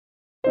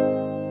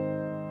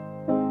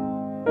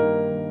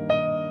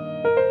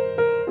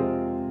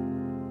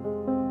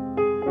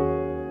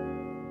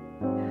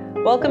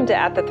Welcome to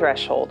At the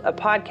Threshold, a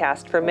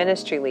podcast for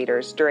ministry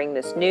leaders during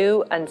this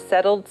new,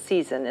 unsettled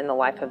season in the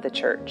life of the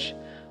church.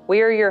 We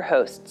are your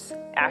hosts,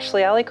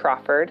 Ashley Alley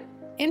Crawford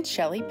and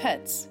Shelley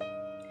Petts.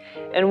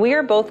 And we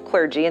are both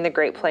clergy in the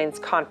Great Plains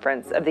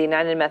Conference of the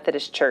United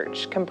Methodist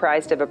Church,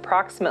 comprised of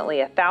approximately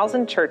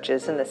 1,000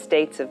 churches in the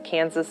states of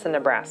Kansas and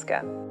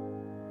Nebraska.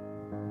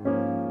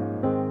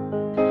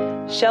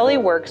 Shelley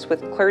works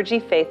with Clergy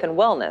Faith and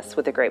Wellness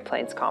with the Great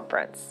Plains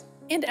Conference.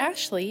 And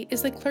Ashley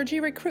is the Clergy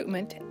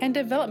Recruitment and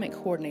Development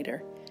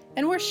Coordinator,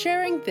 and we're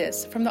sharing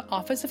this from the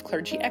Office of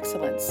Clergy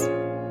Excellence.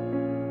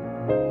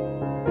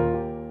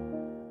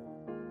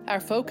 Our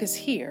focus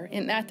here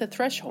in At the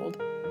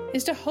Threshold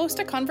is to host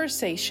a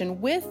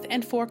conversation with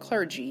and for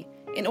clergy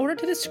in order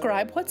to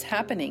describe what's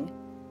happening,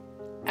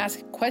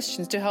 ask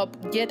questions to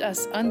help get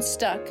us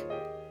unstuck,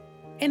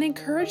 and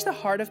encourage the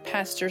heart of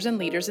pastors and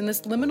leaders in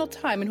this liminal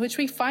time in which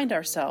we find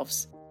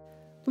ourselves.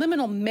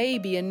 Liminal may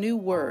be a new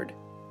word,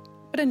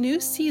 but a new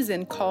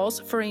season calls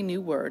for a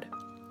new word.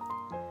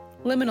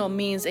 Liminal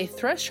means a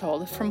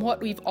threshold from what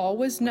we've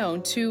always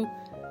known to,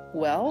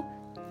 well,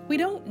 we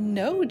don't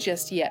know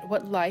just yet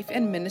what life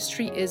and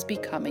ministry is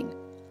becoming.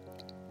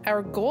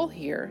 Our goal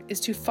here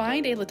is to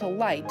find a little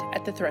light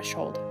at the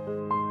threshold.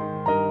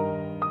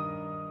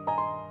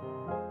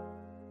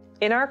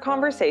 In our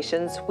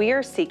conversations, we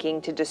are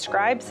seeking to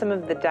describe some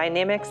of the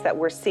dynamics that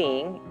we're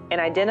seeing and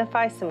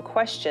identify some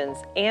questions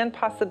and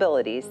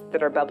possibilities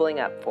that are bubbling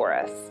up for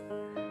us.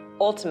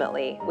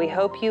 Ultimately, we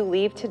hope you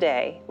leave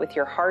today with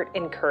your heart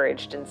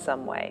encouraged in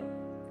some way.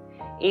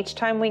 Each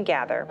time we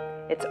gather,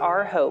 it's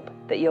our hope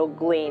that you'll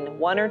glean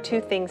one or two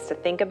things to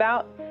think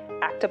about,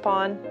 act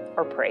upon,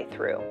 or pray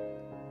through.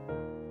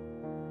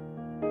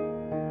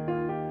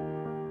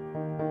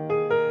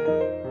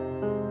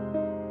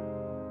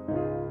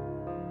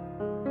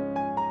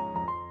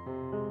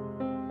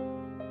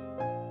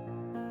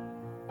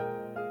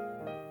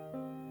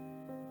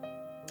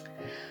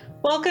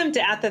 Welcome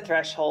to At the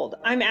Threshold.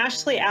 I'm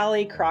Ashley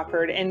Alley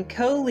Crawford, and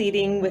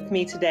co-leading with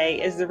me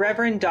today is the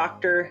Reverend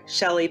Dr.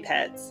 Shelley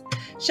Petts.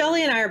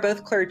 Shelley and I are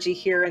both clergy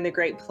here in the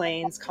Great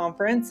Plains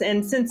Conference,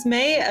 and since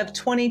May of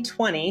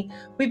 2020,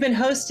 we've been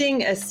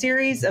hosting a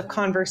series of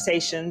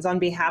conversations on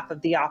behalf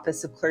of the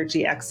Office of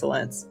Clergy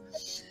Excellence.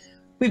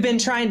 We've been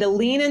trying to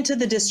lean into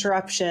the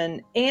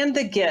disruption and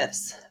the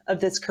gifts of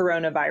this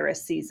coronavirus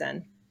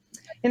season.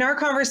 In our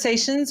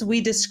conversations, we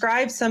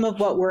describe some of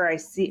what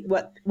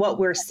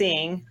we're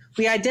seeing.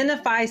 We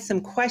identify some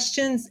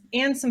questions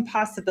and some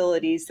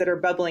possibilities that are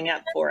bubbling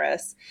up for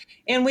us,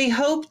 and we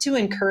hope to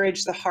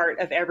encourage the heart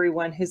of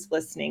everyone who's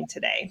listening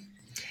today.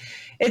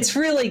 It's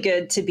really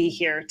good to be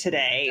here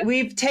today.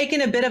 We've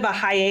taken a bit of a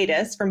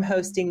hiatus from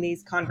hosting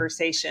these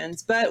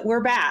conversations, but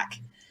we're back.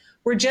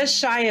 We're just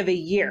shy of a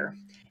year.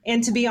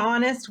 And to be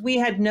honest, we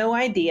had no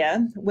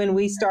idea when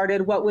we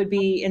started what would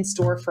be in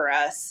store for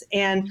us.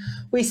 And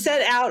we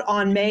set out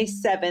on May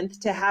 7th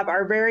to have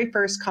our very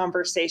first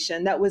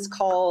conversation that was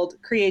called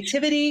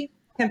Creativity,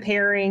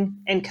 Comparing,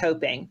 and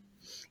Coping.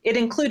 It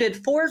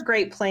included 4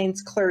 Great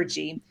Plains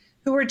clergy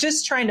who were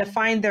just trying to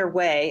find their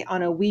way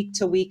on a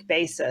week-to-week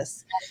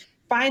basis,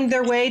 find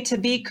their way to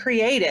be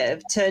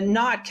creative, to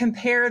not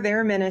compare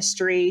their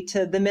ministry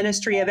to the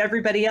ministry of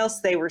everybody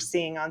else they were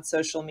seeing on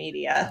social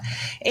media,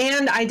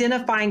 and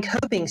identifying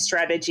coping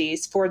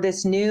strategies for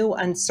this new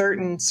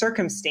uncertain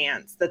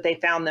circumstance that they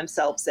found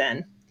themselves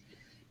in.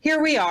 Here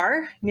we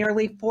are,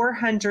 nearly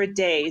 400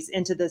 days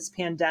into this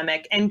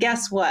pandemic, and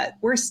guess what?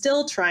 We're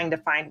still trying to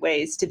find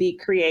ways to be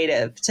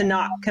creative, to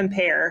not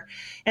compare,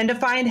 and to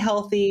find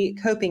healthy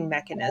coping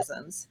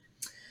mechanisms.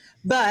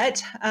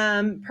 But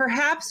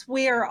perhaps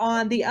we are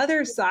on the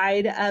other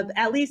side of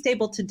at least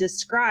able to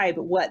describe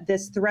what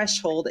this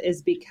threshold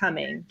is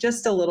becoming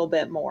just a little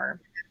bit more.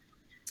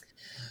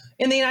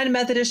 In the United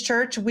Methodist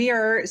Church, we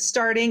are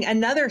starting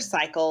another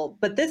cycle,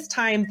 but this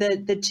time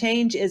the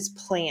change is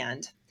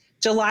planned.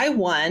 July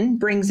 1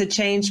 brings a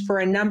change for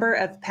a number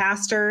of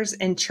pastors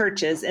and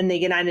churches in the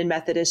United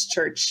Methodist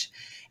Church,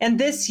 and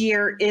this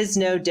year is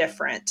no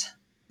different.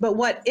 But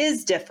what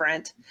is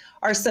different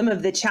are some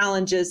of the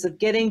challenges of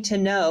getting to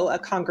know a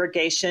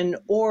congregation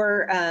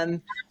or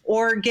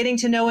getting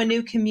to know a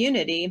new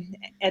community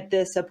at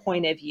this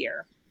appointed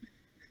year.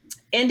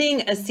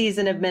 Ending a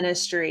season of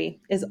ministry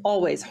is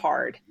always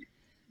hard,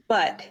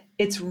 but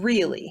it's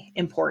really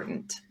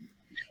important.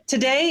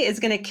 Today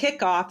is going to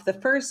kick off the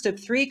first of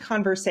 3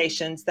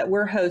 conversations that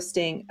we're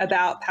hosting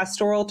about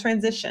pastoral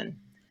transition.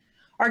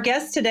 Our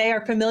guests today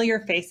are familiar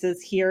faces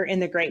here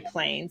in the Great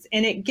Plains,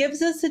 and it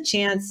gives us a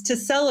chance to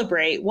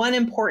celebrate one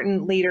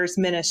important leader's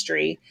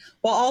ministry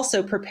while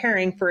also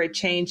preparing for a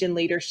change in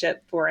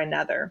leadership for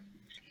another.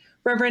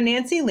 Reverend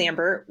Nancy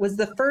Lambert was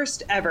the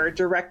first ever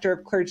Director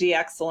of Clergy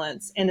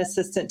Excellence and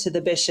Assistant to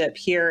the Bishop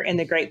here in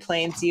the Great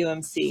Plains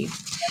UMC.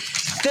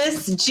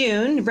 This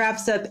June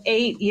wraps up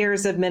 8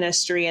 years of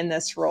ministry in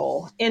this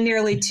role and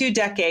nearly 2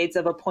 decades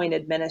of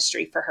appointed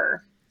ministry for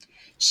her.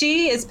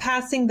 She is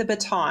passing the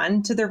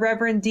baton to the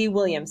Reverend Dee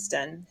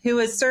Williamston, who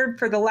has served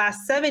for the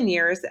last 7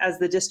 years as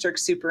the district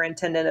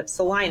superintendent of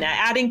Salina,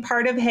 adding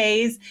part of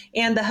Hays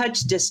and the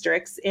Hutch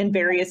districts in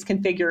various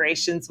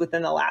configurations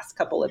within the last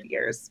couple of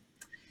years.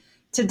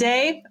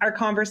 Today, our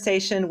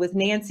conversation with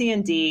Nancy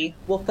and Dee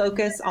will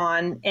focus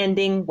on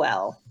ending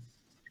well.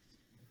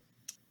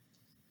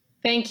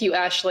 Thank you,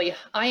 Ashley.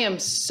 I am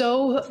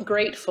so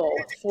grateful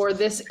for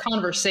this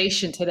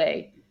conversation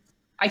today.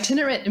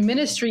 Itinerant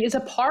ministry is a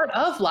part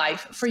of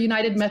life for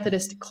United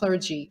Methodist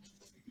clergy.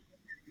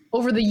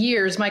 Over the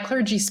years, my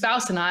clergy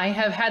spouse and I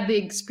have had the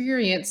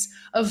experience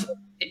of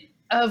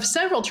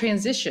several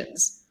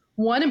transitions,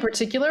 one in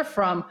particular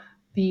from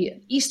the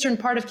eastern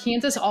part of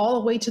Kansas all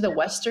the way to the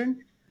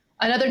western,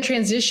 another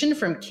transition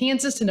from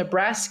Kansas to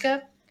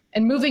Nebraska,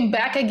 and moving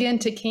back again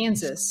to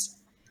Kansas.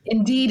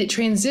 Indeed,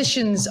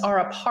 transitions are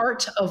a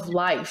part of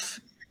life.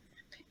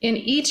 In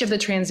each of the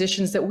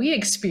transitions that we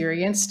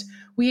experienced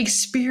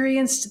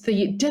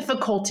the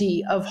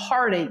difficulty of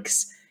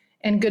heartaches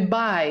and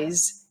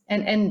goodbyes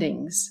and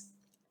endings,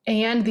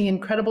 and the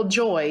incredible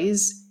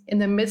joys in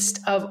the midst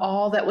of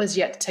all that was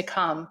yet to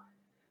come.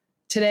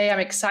 Today, I'm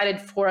excited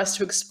for us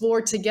to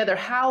explore together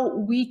how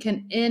we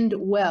can end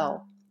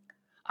well.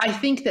 I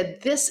think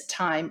that this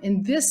time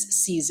in this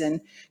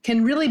season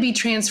can really be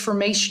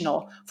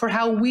transformational for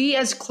how we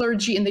as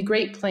clergy in the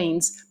Great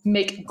Plains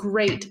make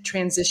great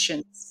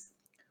transitions.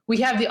 We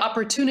have the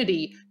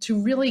opportunity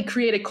to really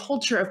create a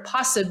culture of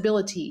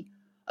possibility,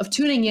 of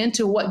tuning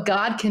into what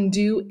God can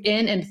do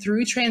in and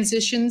through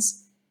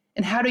transitions,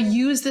 and how to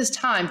use this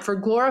time for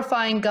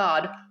glorifying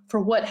God for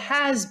what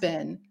has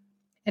been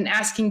and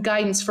asking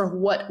guidance for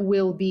what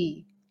will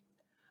be.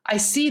 I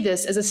see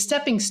this as a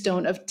stepping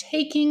stone of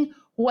taking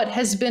what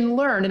has been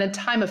learned in a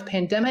time of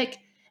pandemic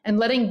and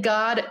letting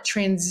God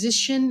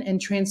transition and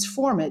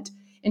transform it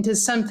into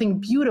something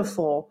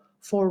beautiful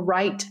for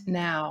right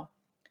now.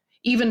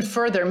 Even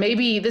further,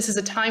 maybe this is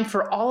a time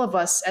for all of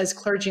us as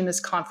clergy in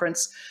this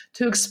conference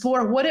to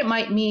explore what it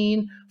might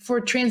mean for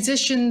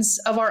transitions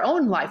of our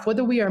own life,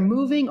 whether we are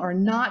moving or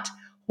not,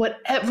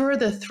 whatever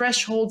the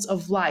thresholds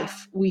of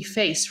life we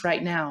face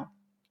right now.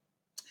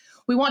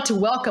 We want to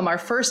welcome our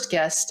first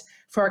guest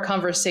for our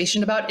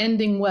conversation about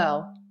ending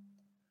well,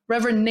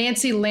 Reverend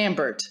Nancy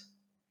Lambert.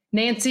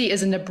 Nancy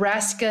is a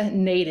Nebraska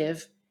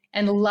native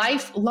and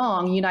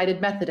lifelong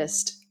United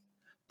Methodist.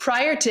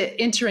 Prior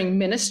to entering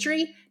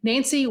ministry,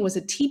 Nancy was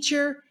a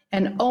teacher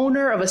and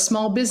owner of a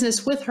small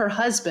business with her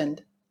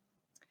husband.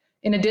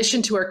 In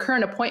addition to her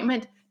current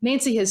appointment,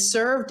 Nancy has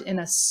served in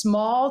a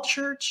small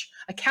church,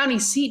 a county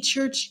seat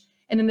church,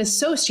 and an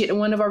associate in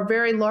one of our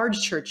very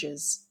large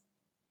churches.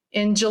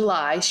 In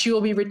July, she will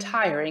be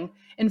retiring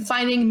and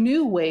finding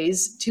new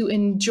ways to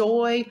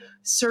enjoy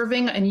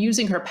serving and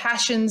using her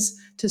passions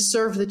to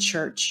serve the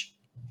church,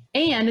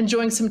 and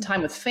enjoying some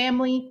time with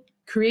family,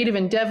 creative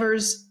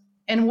endeavors,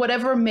 and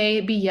whatever may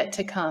be yet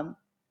to come.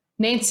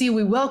 Nancy,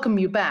 we welcome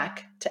you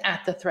back to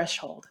At the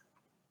Threshold.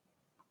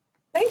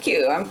 Thank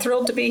you. I'm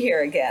thrilled to be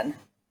here again.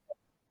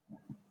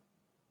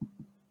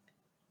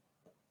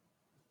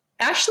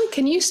 Ashley,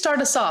 can you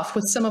start us off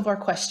with some of our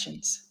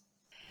questions?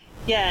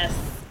 Yes.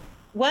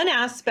 One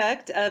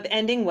aspect of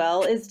ending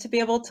well is to be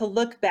able to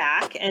look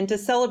back and to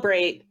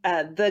celebrate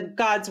the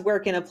God's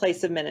work in a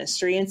place of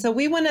ministry. And so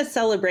we want to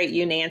celebrate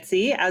you,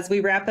 Nancy, as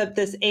we wrap up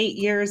this 8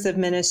 years of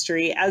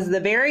ministry as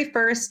the very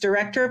first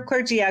Director of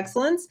Clergy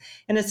Excellence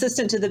and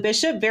Assistant to the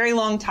Bishop, very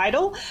long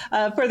title,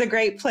 for the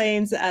Great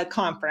Plains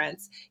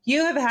Conference.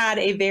 You have had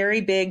a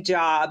very big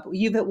job.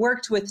 You've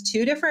worked with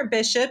 2 different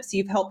bishops.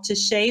 You've helped to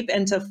shape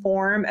and to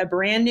form a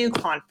brand new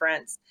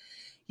conference.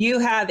 You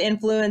have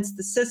influenced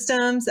the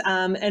systems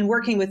and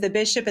working with the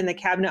bishop and the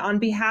cabinet on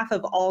behalf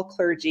of all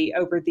clergy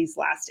over these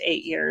last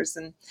 8 years.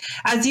 And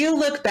as you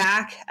look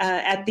back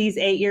at these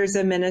 8 years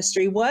of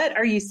ministry, what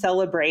are you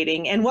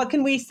celebrating and what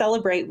can we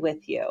celebrate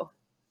with you?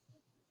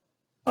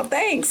 Well,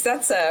 thanks.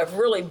 That's a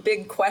really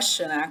big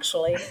question,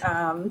 actually.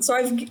 So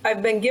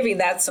I've been giving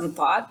that some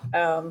thought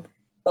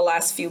the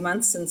last few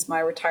months since my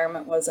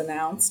retirement was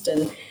announced,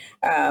 and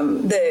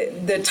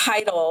the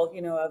title,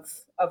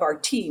 of our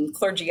team,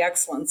 Clergy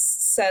Excellence,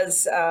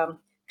 says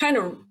kind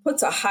of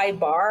puts a high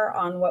bar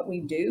on what we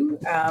do,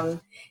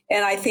 and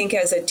I think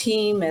as a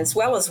team, as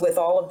well as with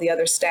all of the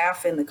other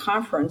staff in the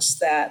conference,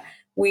 that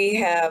we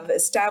have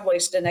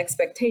established an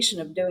expectation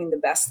of doing the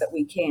best that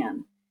we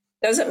can.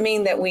 Doesn't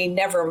mean that we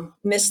never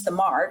miss the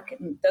mark.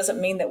 It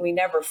doesn't mean that we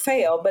never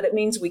fail, but it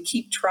means we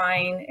keep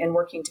trying and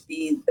working to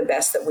be the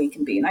best that we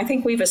can be. And I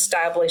think we've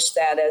established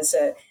that as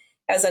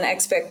an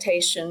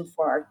expectation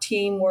for our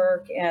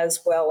teamwork,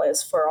 as well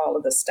as for all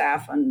of the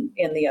staff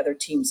in the other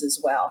teams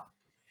as well.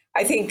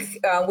 I think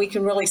we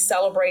can really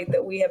celebrate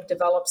that we have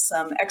developed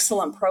some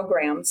excellent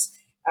programs,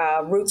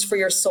 Roots for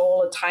Your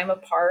Soul, A Time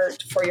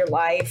Apart for Your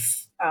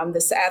Life,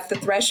 this At the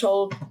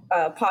Threshold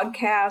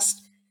podcast,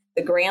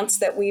 the grants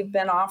that we've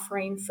been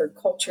offering for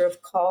Culture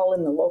of Call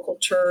in the local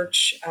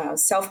church,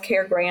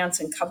 self-care grants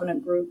and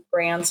covenant group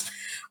grants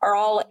are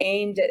all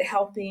aimed at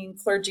helping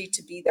clergy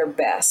to be their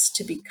best,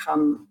 to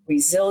become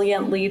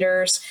resilient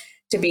leaders,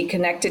 to be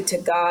connected to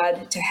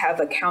God, to have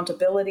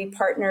accountability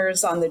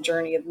partners on the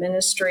journey of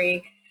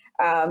ministry,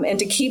 and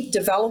to keep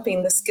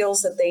developing the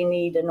skills that they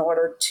need in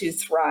order to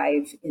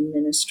thrive in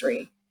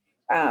ministry.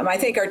 I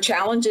think our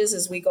challenges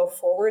as we go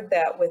forward,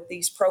 that with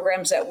these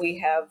programs that we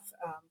have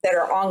that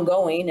are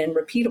ongoing and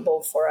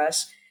repeatable for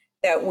us,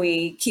 that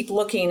we keep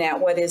looking at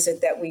what is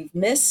it that we've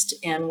missed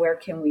and where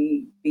can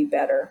we be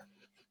better.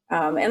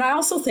 And I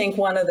also think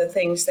one of the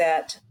things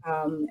that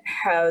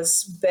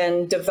has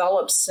been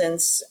developed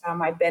since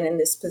I've been in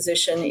this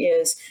position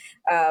is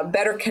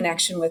better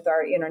connection with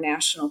our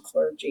international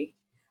clergy.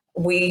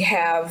 We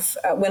have,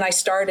 when I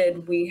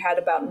started, we had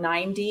about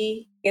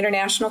 90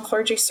 international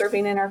clergy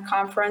serving in our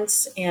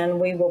conference, and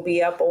we will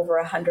be up over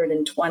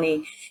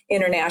 120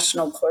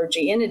 international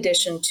clergy, in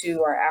addition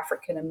to our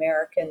African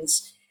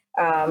Americans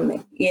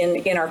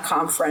in our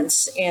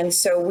conference. And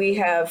so we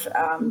have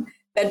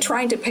been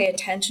trying to pay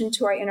attention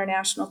to our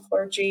international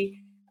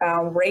clergy,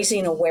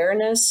 raising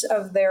awareness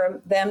of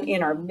them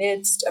in our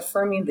midst,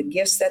 affirming the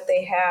gifts that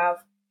they have.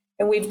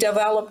 And we've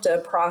developed a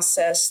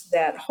process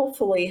that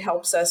hopefully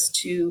helps us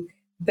to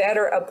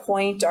better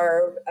appoint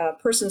our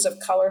persons of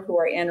color who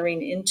are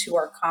entering into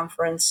our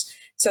conference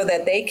so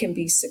that they can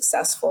be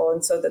successful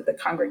and so that the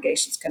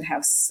congregations can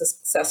have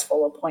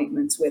successful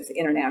appointments with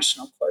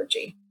international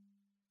clergy.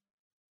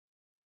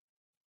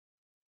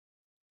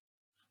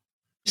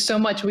 So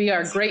much. We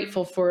are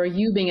grateful for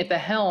you being at the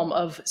helm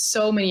of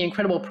so many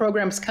incredible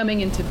programs coming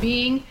into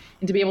being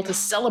and to be able to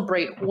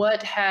celebrate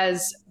what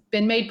has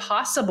been made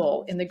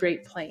possible in the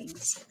Great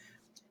Plains.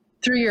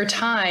 Through your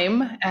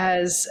time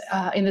as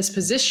in this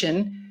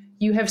position,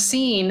 you have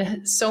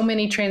seen so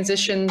many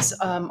transitions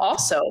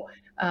also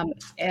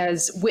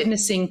as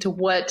witnessing to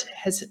what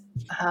has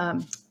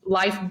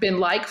life been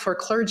like for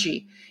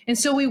clergy. And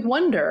so we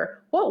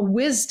wonder, what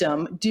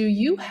wisdom do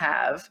you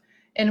have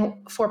and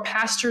for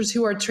pastors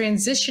who are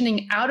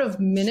transitioning out of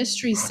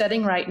ministry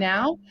setting right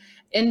now,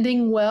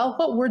 ending well,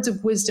 what words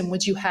of wisdom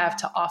would you have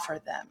to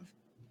offer them?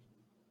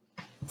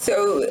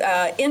 So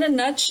in a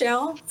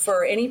nutshell,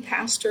 for any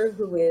pastor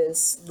who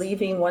is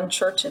leaving one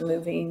church and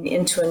moving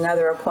into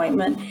another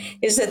appointment,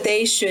 is that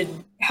they should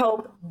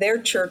help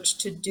their church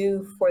to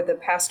do for the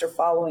pastor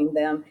following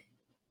them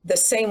the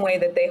same way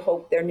that they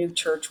hope their new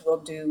church will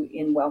do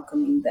in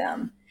welcoming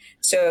them.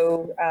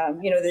 So,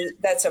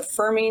 that's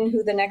affirming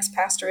who the next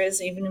pastor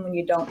is, even when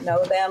you don't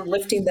know them,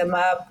 lifting them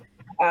up,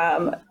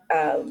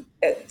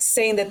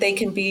 saying that they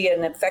can be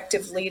an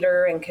effective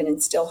leader and can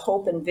instill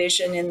hope and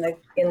vision in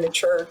the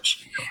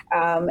church,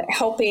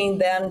 helping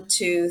them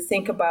to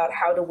think about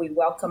how do we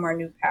welcome our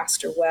new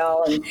pastor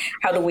well, and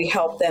how do we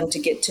help them to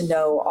get to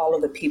know all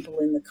of the people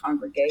in the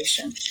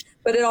congregation.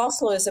 But it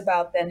also is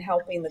about then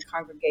helping the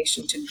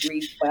congregation to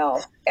grieve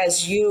well,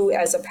 as you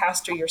as a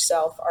pastor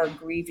yourself are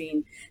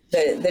grieving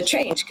the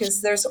change,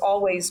 because there's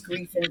always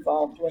grief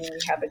involved when we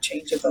have a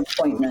change of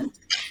appointment.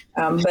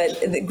 But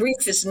the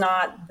grief is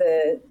not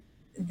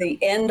the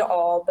end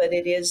all, but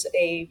it is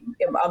a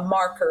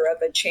marker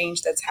of a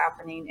change that's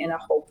happening and a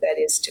hope that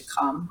is to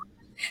come.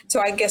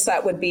 So I guess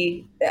that would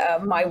be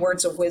my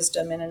words of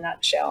wisdom in a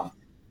nutshell.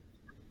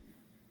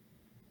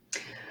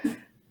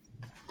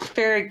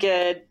 Very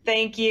good.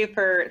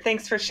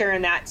 Thanks for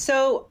sharing that.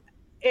 So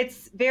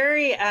it's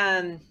very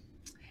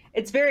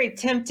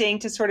tempting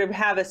to sort of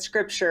have a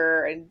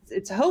scripture, and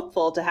it's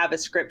hopeful to have a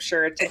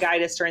scripture to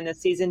guide us during this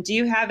season. Do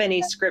you have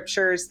any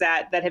scriptures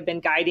that have been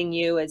guiding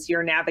you as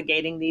you're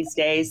navigating these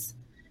days?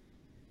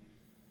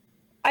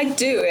 I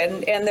do,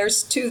 and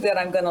there's two that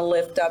I'm going to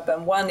lift up,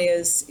 and one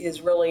is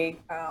really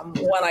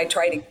one I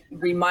try to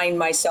remind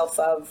myself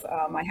of.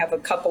 I have a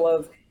couple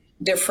of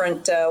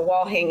different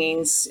wall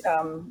hangings,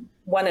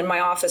 one in my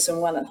office and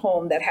one at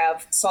home, that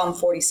have Psalm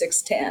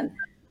 46:10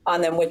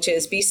 on them, which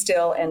is "Be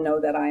still and know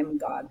that I am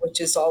God," which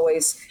is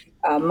always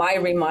my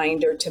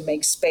reminder to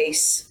make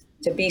space,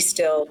 to be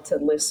still, to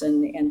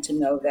listen, and to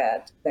know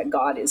that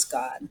God is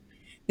God.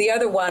 The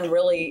other one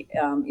really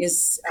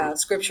is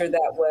scripture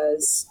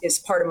that is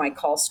part of my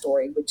call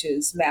story, which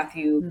is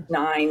Matthew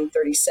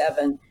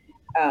 9:37,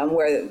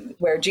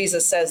 where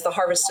Jesus says, "The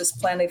harvest is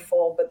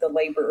plentiful, but the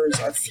laborers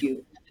are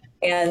few."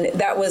 And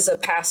that was a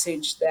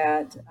passage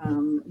that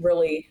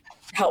really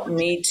helped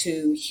me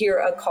to hear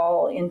a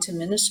call into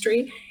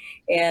ministry.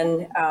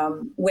 And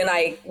when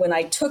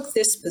I took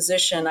this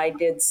position, I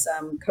did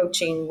some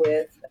coaching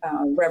with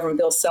Reverend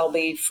Bill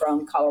Selby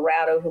from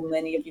Colorado, who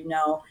many of you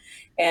know,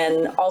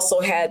 and also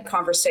had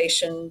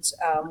conversations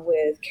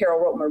with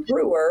Carol Rotmer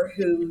Brewer,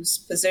 whose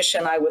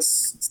position I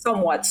was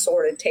somewhat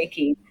sort of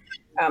taking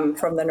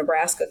from the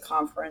Nebraska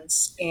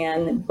conference.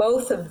 And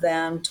both of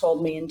them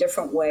told me in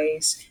different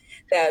ways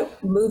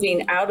that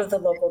moving out of the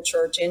local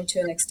church into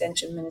an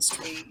extension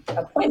ministry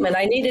appointment,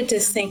 I needed to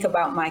think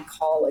about my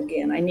call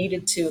again. I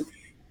needed to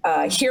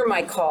hear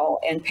my call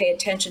and pay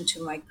attention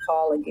to my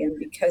call again,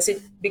 because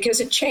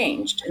it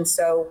changed. And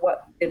so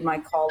what did my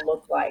call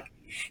look like?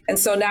 And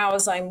so now,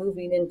 as I'm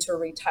moving into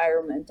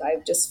retirement,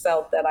 I've just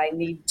felt that I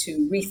need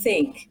to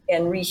rethink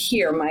and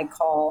rehear my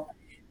call.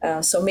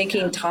 So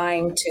making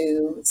time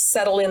to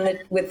settle in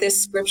with this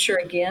scripture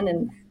again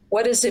and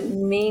what does it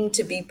mean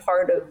to be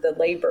part of the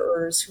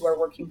laborers who are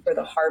working for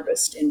the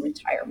harvest in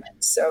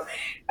retirement? So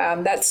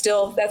that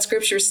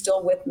scripture is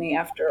still with me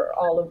after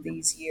all of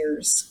these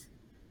years.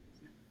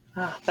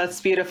 Oh,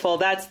 that's beautiful.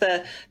 That's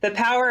the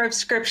power of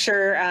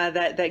Scripture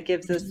that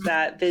gives us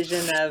that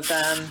vision of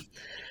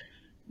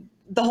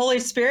the Holy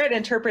Spirit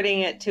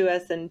interpreting it to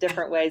us in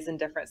different ways in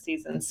different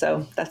seasons.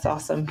 So that's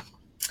awesome.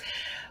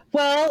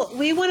 Well,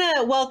 we want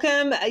to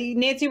welcome,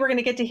 Nancy, we're going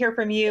to get to hear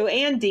from you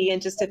and Dee in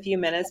just a few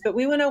minutes, but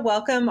we want to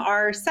welcome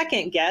our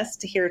second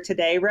guest here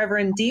today,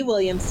 Reverend Dee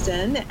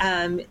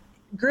Williamston.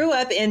 Grew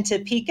up in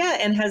Topeka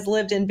and has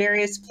lived in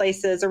various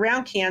places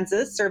around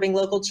Kansas, serving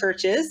local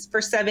churches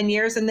for 7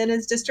 years, and then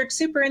as district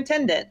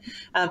superintendent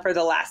for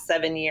the last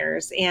 7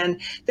 years. And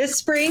this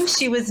spring,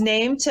 she was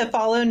named to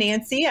follow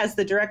Nancy as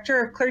the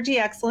Director of Clergy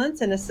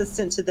Excellence and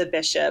Assistant to the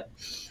Bishop.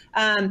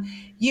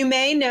 You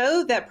may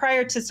know that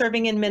prior to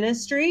serving in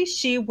ministry,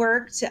 she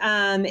worked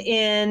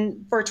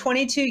for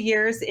 22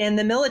 years in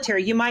the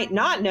military. You might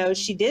not know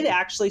she did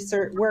actually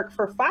work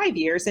for 5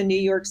 years in New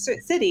York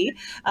City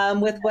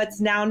with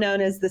what's now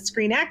known as the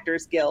Screen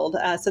Actors Guild.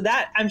 So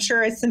that, I'm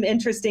sure, is some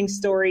interesting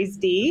stories,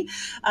 Dee.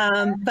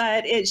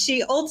 But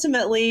she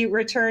ultimately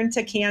returned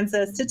to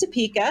Kansas, to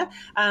Topeka,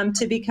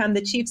 to become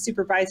the Chief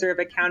Supervisor of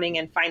Accounting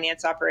and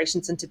Finance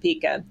Operations in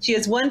Topeka. She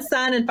has 1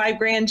 son and 5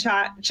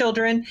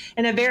 grandchildren,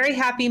 and a very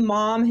happy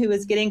mom who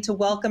is getting to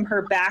welcome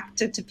her back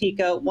to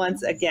Topeka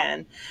once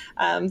again.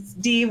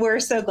 Dee, we're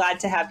so glad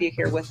to have you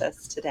here with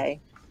us today.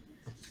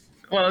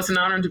 Well, it's an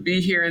honor to be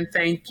here, and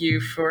thank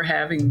you for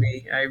having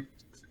me.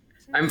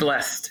 I'm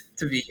blessed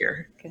to be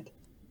here. Good.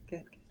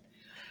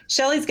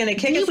 Shelley's going to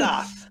kick us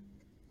off.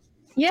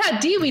 Yeah,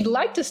 Dee, we'd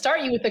like to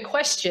start you with a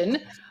question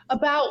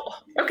about,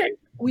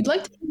 we'd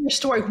like to hear your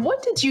story.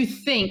 What did you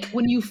think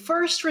when you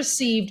first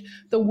received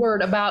the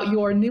word about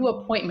your new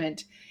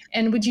appointment?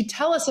 And would you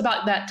tell us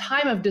about that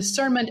time of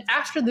discernment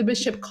after the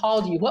bishop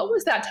called you? What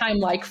was that time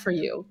like for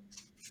you?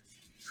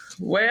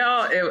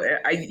 Well,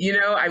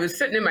 I was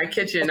sitting in my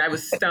kitchen. I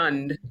was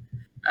stunned.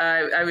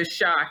 I was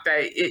shocked.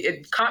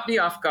 It caught me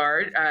off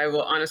guard. I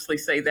will honestly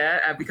say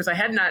that because I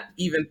had not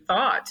even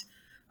thought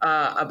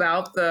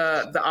about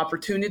the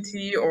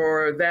opportunity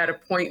or that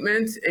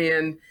appointment.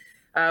 And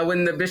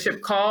when the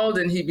bishop called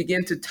and he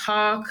began to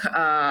talk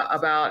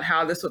about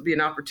how this would be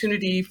an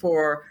opportunity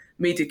for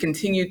me to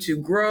continue to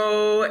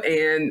grow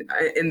and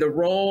in the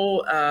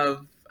role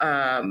of,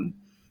 and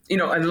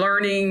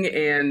learning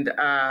and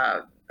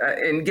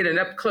get an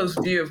up close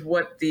view of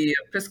what the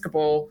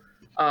Episcopal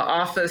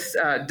office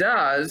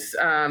does.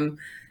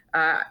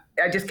 I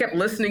just kept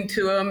listening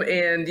to him,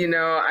 and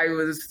I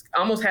was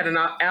almost had an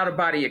out of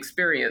body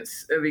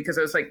experience because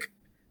I was like,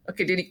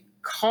 okay, did he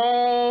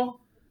call,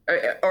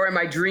 or am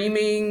I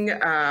dreaming?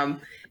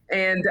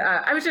 And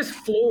I was just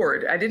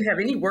floored. I didn't have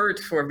any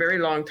words for a very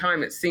long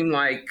time. It seemed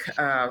like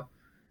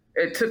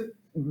it took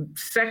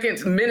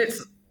seconds,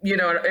 minutes,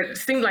 it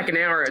seemed like an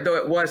hour, though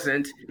it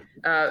wasn't.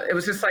 It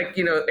was just like,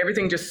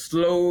 everything just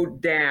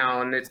slowed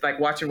down. It's like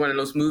watching one of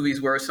those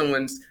movies where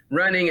someone's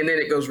running and then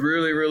it goes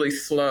really, really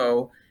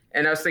slow.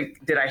 And I was thinking,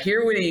 did I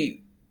hear what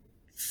he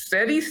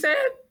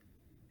said?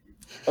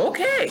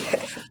 Okay.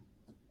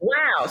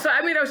 Wow. So,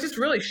 I was just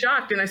really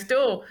shocked. And I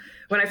still,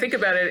 when I think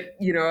about it,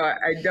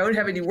 I don't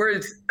have any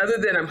words other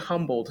than I'm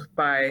humbled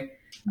by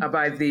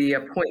the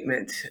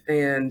appointment,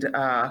 and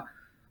I'm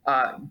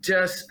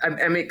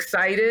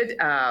excited.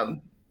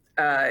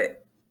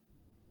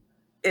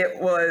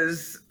 It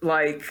was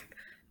like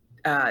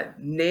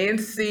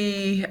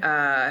Nancy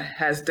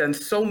has done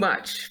so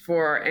much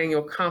for our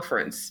annual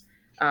conference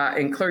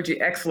in Clergy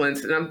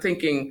Excellence, and I'm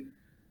thinking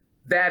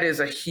that is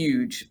a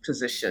huge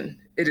position.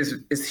 It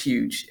is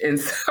huge. And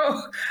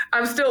so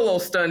I'm still a little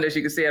stunned. As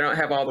you can see, I don't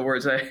have all the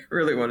words I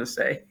really want to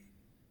say.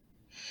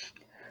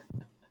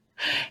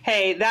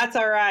 Hey, that's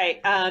all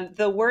right.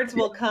 The words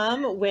will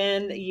come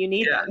when you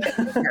need them.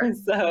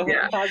 So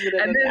we're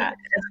positive of that.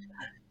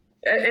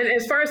 And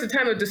as far as the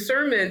time of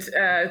discernment,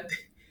 I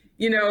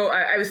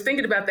was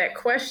thinking about that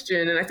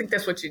question, and I think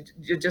that's what you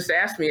just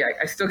asked me.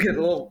 I still get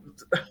a little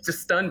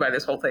just stunned by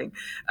this whole thing.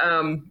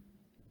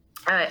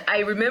 I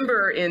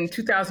remember in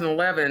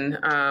 2011,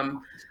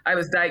 I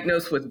was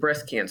diagnosed with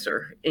breast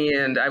cancer,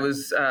 and I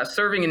was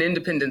serving in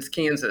Independence,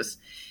 Kansas.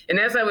 And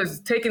as I was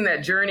taking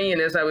that journey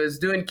and as I was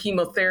doing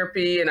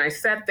chemotherapy, and I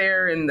sat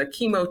there in the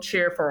chemo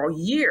chair for a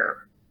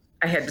year,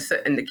 I had to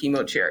sit in the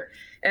chemo chair.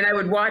 And I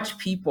would watch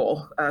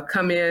people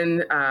come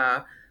in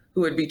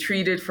who would be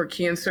treated for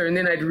cancer, and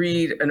then I'd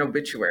read an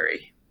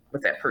obituary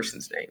with that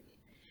person's name.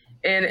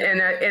 And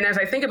as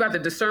I think about the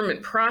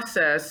discernment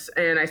process,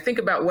 and I think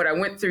about what I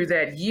went through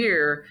that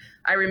year,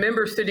 I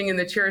remember sitting in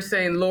the chair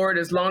saying, Lord,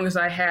 as long as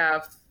I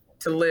have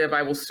to live,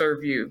 I will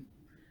serve you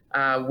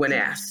when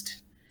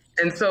asked.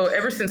 And so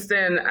ever since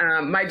then,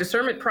 my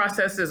discernment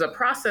process is a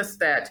process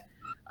that,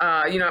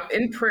 I'm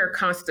in prayer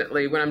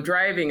constantly. When I'm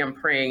driving, I'm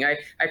praying. I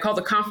call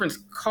the conference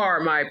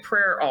car my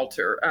prayer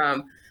altar.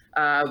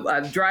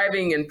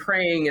 Driving and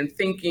praying and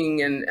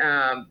thinking and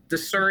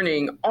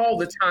discerning all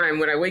the time.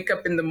 When I wake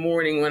up in the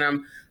morning, when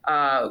I'm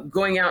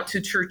going out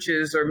to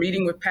churches or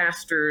meeting with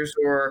pastors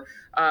or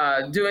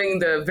doing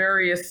the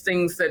various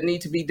things that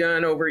need to be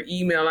done over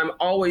email. I'm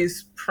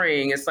always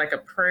praying. It's like a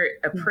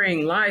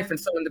praying life. And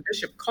so when the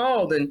bishop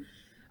called, and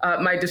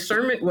my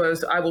discernment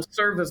was, I will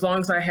serve as long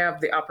as I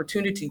have the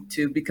opportunity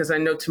to, because I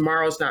know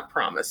tomorrow's not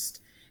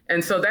promised.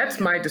 And so that's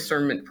my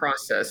discernment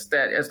process,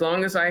 that as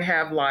long as I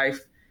have life,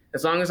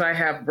 as long as I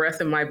have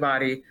breath in my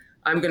body,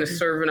 I'm going to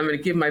serve, and I'm going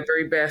to give my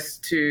very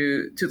best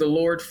to the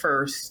Lord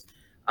first,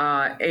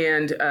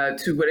 and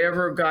to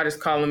whatever God is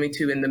calling me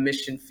to in the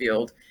mission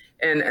field.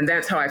 And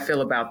that's how I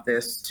feel about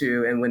this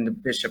too. And when the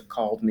bishop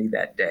called me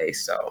that day,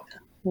 so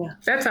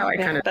that's how I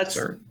kind of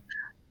discern.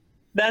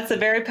 That's a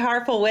very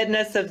powerful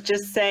witness of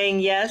just saying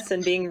yes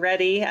and being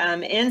ready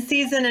in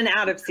season and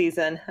out of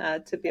season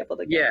to be able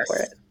to go for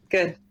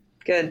it.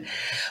 Good.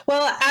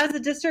 Well, as a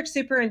district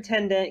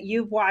superintendent,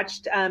 you've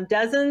watched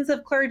dozens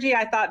of clergy,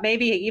 I thought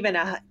maybe even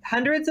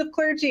hundreds of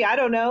clergy, I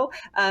don't know,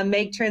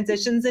 make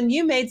transitions, and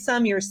you made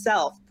some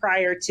yourself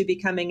prior to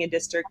becoming a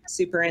district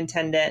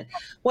superintendent.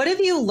 What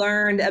have you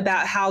learned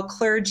about how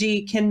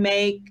clergy can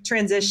make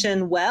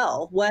transition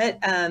well?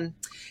 And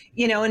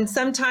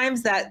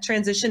sometimes that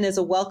transition is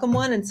a welcome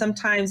one, and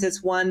sometimes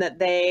it's one that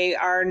they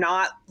are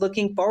not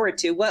looking forward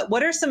to.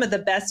 What are some of the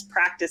best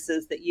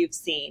practices that you've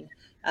seen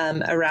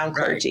around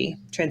clergy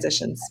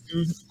transitions?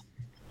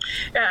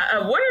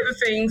 Mm-hmm. One of the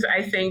things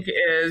I think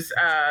is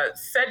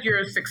set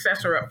your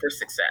successor up for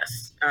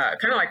success,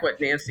 kind of like what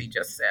Nancy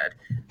just said.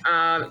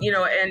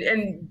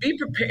 And be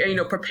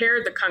prepared.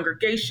 Prepare the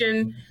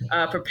congregation,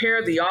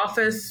 prepare the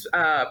office,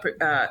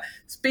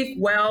 speak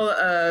well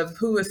of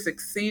who is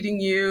succeeding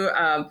you.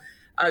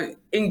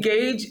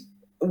 Engage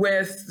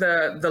with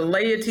the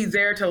laity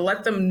there to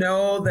let them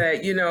know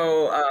that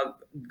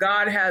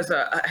God has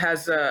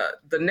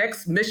the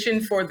next mission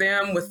for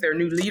them with their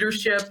new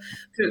leadership.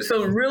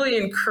 So really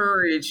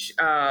encourage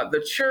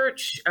the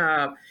church,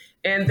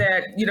 and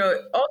that,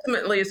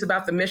 ultimately it's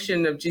about the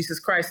mission of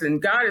Jesus Christ,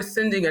 and God is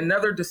sending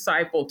another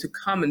disciple to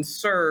come and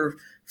serve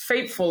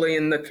faithfully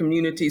in the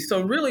community. So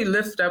really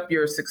lift up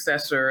your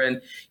successor and,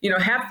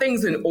 have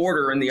things in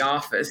order in the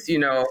office.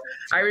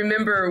 I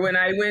remember when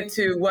I went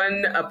to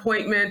one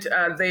appointment,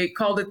 they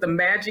called it the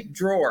magic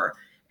drawer.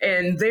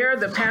 And there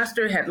the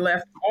pastor had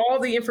left all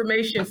the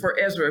information for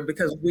Ezra,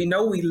 because we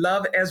know we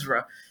love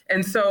Ezra.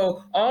 And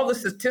so all the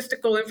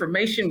statistical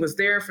information was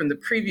there from the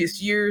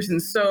previous years.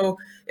 And so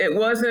it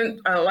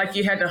wasn't like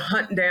you had to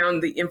hunt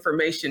down the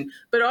information,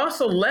 but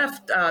also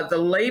left the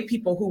lay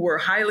people who were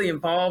highly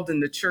involved in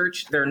the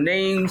church, their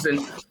names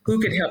and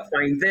who could help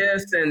find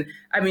this. And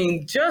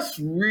just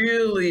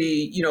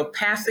really,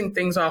 passing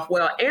things off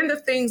well, and the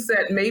things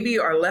that maybe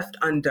are left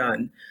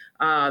undone.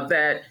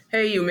 That,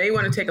 hey, you may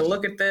want to take a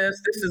look at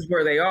this. This is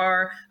where they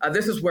are.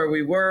 This is where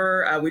we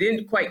were. We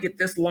didn't quite get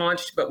this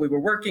launched, but we were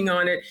working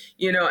on it,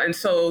 and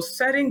so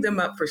setting them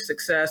up for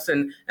success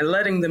and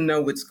letting them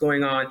know what's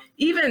going on,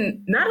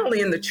 even not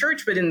only in the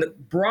church, but in the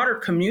broader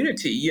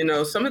community,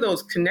 some of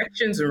those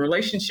connections and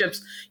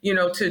relationships,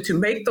 to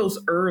make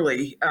those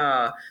early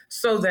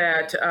so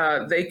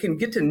that they can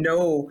get to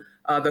know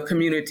the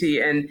community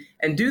and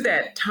do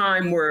that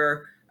time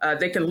where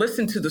they can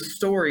listen to the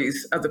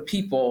stories of the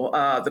people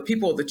of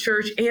the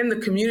church and the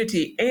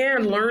community,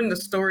 and learn the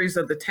stories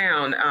of the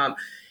town.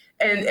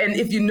 And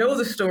if you know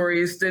the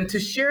stories, then to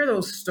share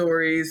those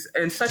stories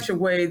in such a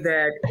way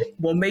that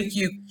will make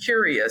you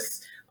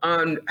curious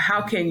on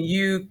how can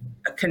you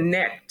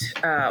connect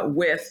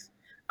with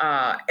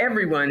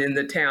everyone in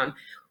the town,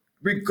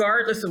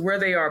 regardless of where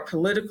they are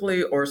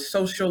politically or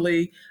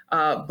socially,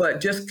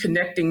 but just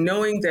connecting,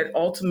 knowing that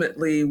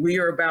ultimately we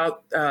are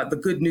about the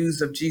good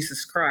news of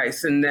Jesus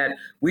Christ, and that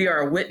we are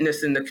a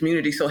witness in the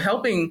community. So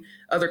helping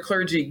other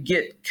clergy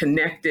get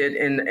connected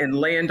and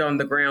land on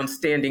the ground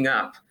standing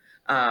up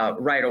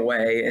right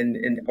away,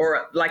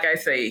 or like I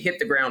say, hit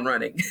the ground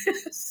running.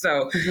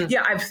 So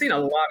I've seen a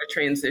lot of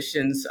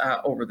transitions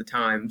over the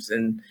times,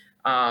 and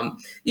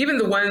even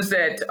the ones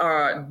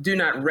that do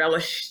not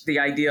relish the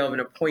idea of an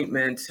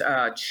appointment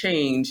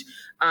change.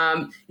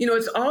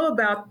 It's all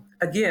about,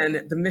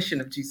 again, the mission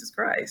of Jesus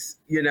Christ.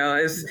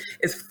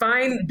 It's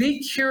fine. Be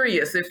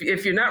curious.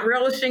 If you're not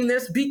relishing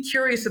this, be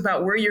curious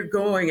about where you're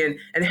going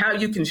and how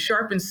you can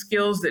sharpen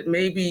skills that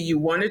maybe you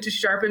wanted to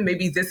sharpen.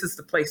 Maybe this is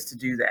the place to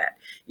do that.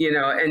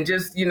 And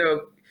just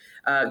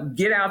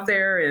get out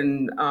there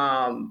and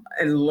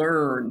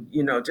learn.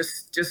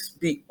 Just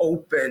be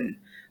open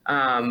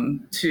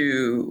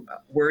to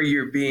where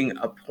you're being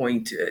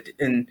appointed.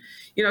 And,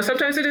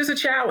 sometimes it is a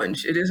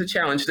challenge. It is a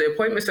challenge. The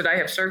appointments that I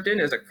have served in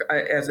as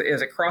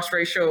a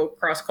cross-racial,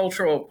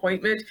 cross-cultural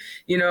appointment,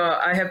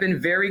 I have been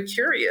very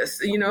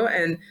curious,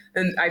 and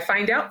I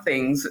find out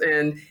things,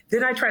 and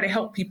then I try to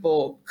help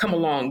people come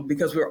along,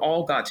 because we're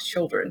all God's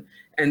children.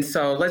 And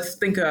so let's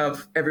think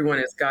of everyone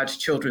as God's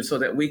children so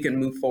that we can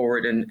move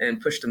forward and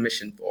push the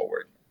mission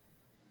forward.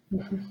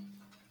 Mm-hmm.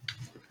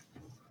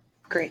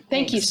 Great.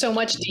 Thank you so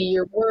much, Dee.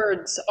 Your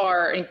words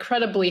are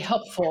incredibly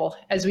helpful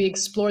as we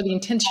explore the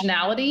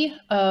intentionality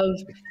of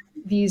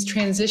these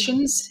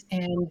transitions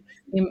and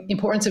the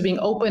importance of being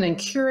open and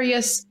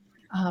curious.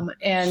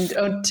 and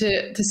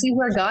to see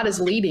where God is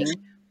leading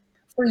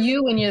for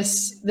you in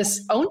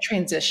this own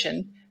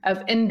transition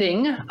of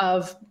ending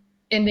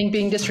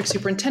being district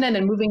superintendent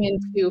and moving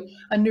into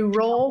a new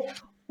role.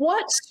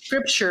 What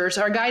scriptures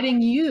are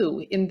guiding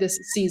you in this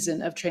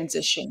season of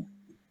transition?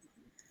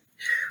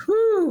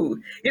 Whew.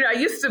 I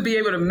used to be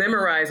able to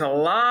memorize a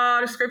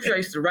lot of scripture. I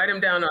used to write them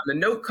down on the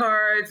note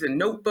cards and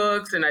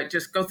notebooks, and I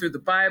just go through the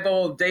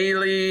Bible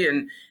daily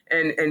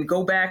and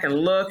go back and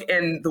look.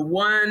 And the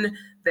one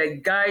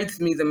that guides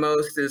me the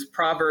most is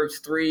Proverbs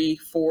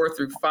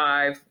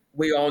 3:4-5.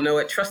 We all know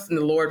it. Trust in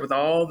the Lord with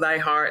all thy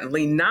heart and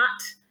lean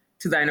not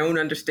to thine own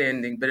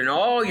understanding, but in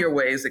all your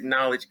ways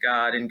acknowledge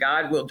God, and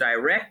God will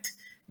direct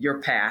your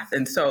path.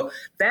 And so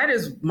that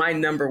is my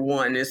number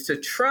one, is to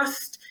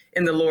trust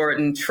in the Lord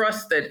and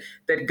trust that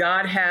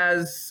God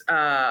has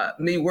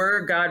me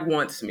where God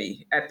wants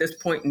me at this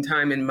point in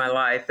time in my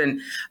life.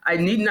 And I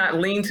need not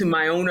lean to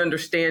my own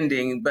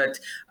understanding, but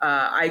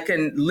I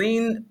can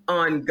lean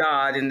on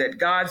God, and that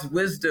God's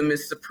wisdom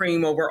is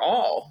supreme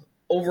overall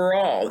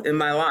in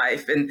my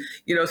life. And,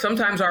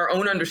 sometimes our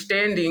own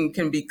understanding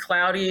can be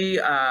cloudy.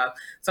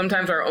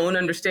 Sometimes our own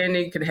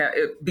understanding can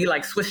be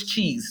like Swiss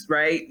cheese,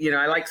 right?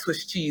 I like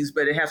Swiss cheese,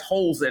 but it has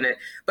holes in it.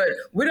 But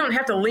we don't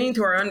have to lean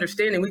to our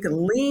understanding. We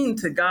can lean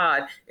to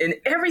God in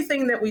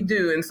everything that we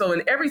do. And so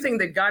in everything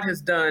that God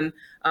has done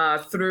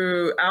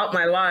throughout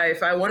my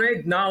life, I want to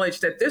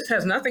acknowledge that this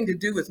has nothing to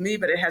do with me,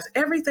 but it has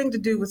everything to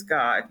do with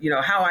God.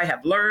 How I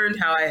have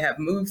learned, how I have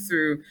moved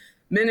through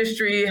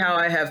ministry, how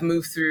I have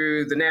moved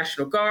through the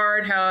National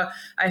Guard, how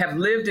I have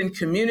lived in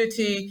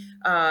community,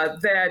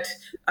 that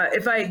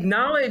if I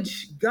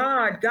acknowledge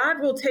God, God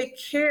will take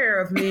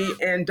care of me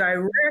and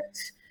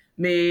direct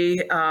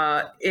me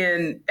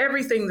in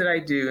everything that I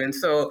do. And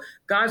so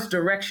God's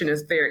direction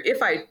is there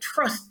if I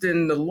trust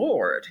in the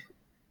Lord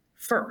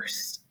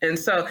first. And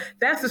so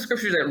that's the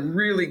scripture that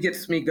really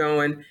gets me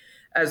going,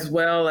 as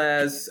well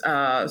as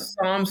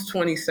Psalms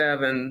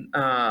 27,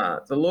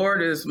 the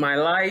Lord is my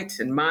light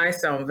and my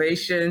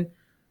salvation,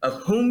 of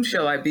whom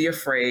shall I be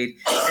afraid?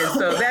 And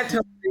so that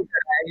tells me that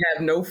I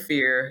have no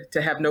fear,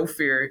 to have no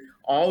fear.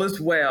 All is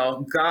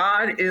well.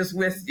 God is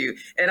with you.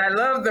 And I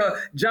love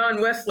John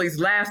Wesley's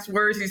last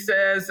words. He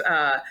says,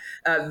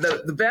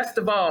 the best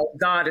of all,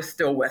 God is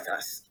still with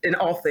us in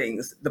all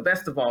things. The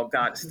best of all,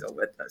 God is still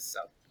with us. So,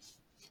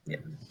 yeah.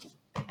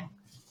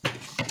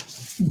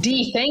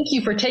 Dee, thank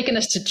you for taking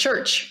us to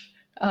church.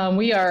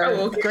 We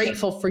are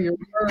grateful for your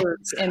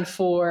words and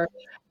for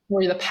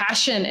the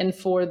passion and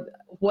for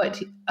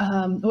what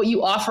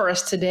you offer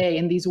us today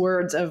in these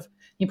words of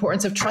the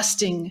importance of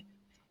trusting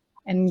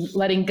and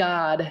letting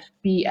God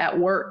be at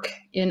work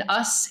in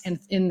us and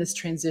in this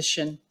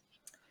transition.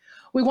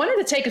 We wanted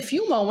to take a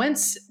few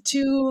moments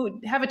to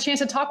have a chance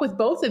to talk with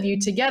both of you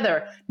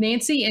together.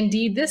 Nancy and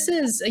Dee, this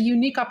is a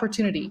unique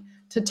opportunity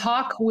to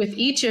talk with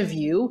each of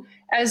you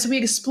as we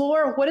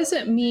explore what does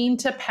it mean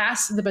to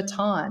pass the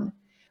baton.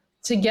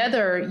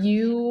 Together,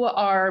 you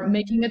are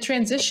making a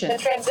transition.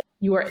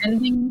 You are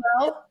ending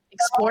well,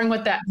 exploring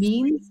what that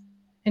means,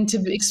 and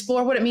to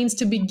explore what it means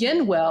to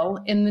begin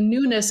well in the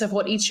newness of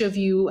what each of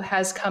you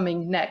has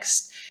coming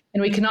next.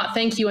 And we cannot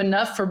thank you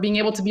enough for being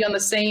able to be on the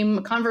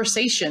same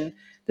conversation.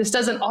 This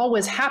doesn't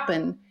always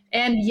happen.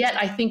 And yet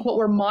I think what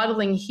we're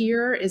modeling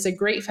here is a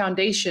great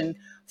foundation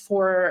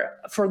for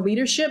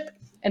leadership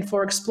and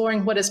for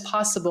exploring what is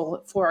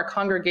possible for our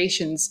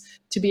congregations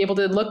to be able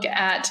to look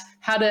at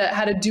how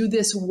to do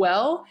this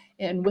well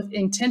and with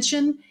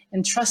intention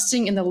and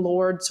trusting in the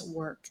Lord's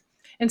work.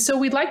 And so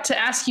we'd like to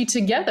ask you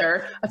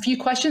together a few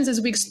questions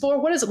as we explore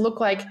what does it look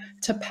like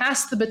to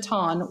pass the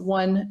baton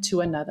one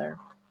to another.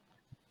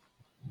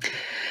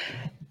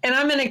 And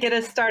I'm going to get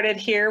us started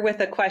here with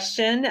a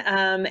question.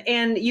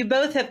 And you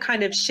both have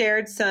kind of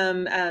shared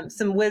some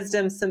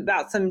wisdom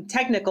about some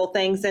technical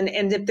things. And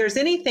if there's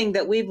anything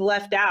that you've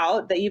left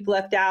out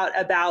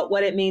about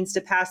what it means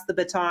to pass the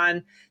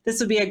baton, this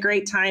would be a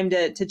great time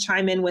to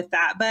chime in with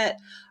that. But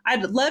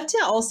I'd love to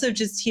also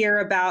just hear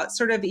about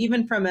sort of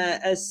even from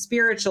a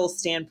spiritual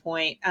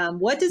standpoint,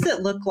 what does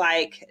it look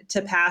like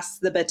to pass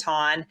the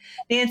baton?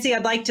 Nancy,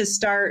 I'd like to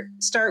start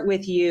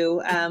with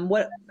you.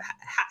 How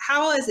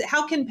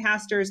can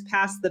pastors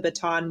pass the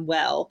baton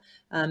well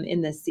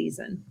in this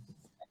season?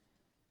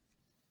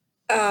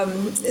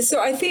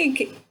 So I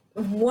think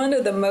one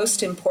of the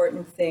most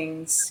important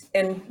things,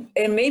 and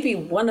maybe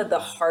one of the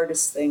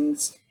hardest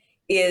things,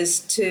 is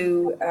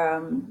to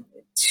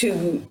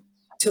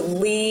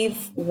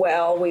leave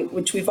well,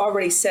 which we've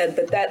already said,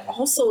 but that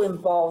also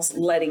involves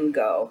letting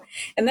go.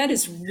 And that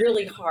is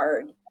really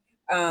hard.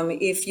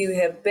 If you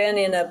have been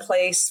in a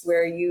place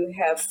where you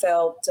have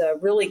felt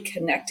really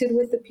connected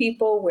with the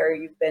people, where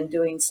you've been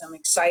doing some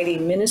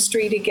exciting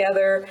ministry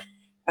together,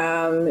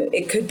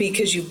 it could be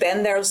because you've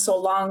been there so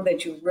long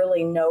that you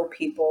really know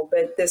people.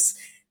 But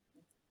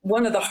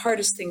one of the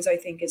hardest things, I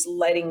think, is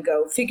letting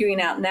go,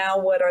 figuring out now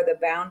what are the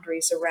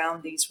boundaries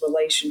around these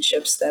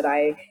relationships that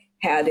I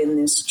had in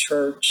this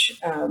church.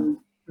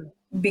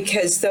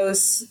 Because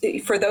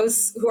for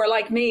those who are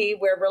like me,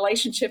 where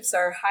relationships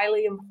are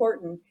highly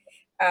important,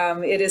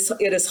 it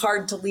is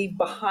hard to leave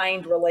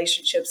behind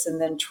relationships and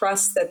then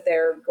trust that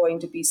there are going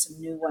to be some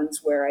new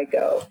ones where I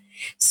go.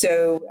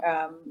 So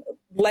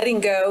letting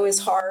go is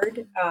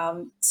hard.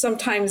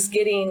 Sometimes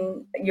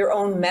getting your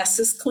own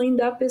messes cleaned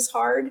up is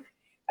hard.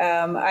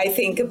 I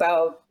think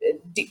about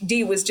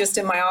Dee was just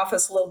in my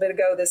office a little bit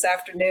ago this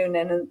afternoon,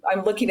 and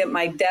I'm looking at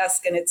my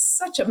desk, and it's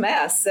such a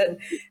mess, and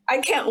I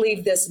can't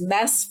leave this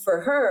mess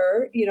for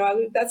her.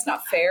 That's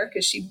not fair,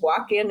 because she'd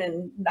walk in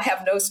and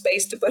have no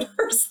space to put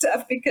her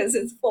stuff because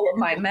it's full of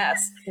my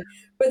mess.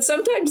 But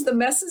sometimes the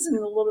messes in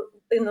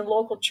the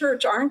local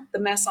church aren't the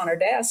mess on her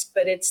desk,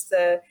 but it's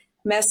the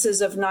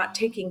messes of not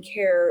taking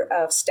care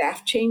of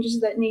staff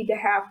changes that need to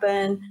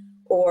happen,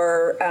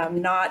 or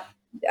not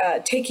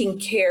taking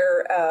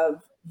care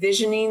of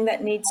visioning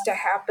that needs to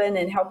happen,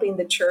 and helping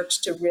the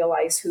church to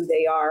realize who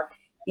they are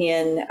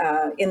in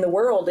the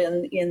world,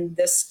 in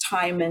this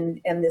time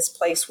and this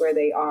place where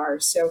they are.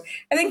 So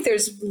I think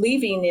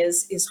leaving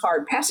is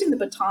hard. Passing the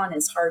baton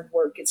is hard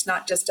work. It's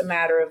not just a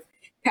matter of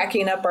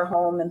packing up our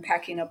home and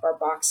packing up our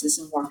boxes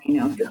and walking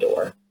out the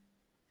door.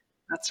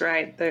 That's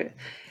right.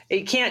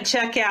 You can't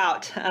check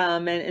out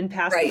and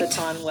pass the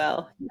baton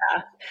well.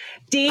 Yeah.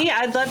 Dee,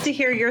 I'd love to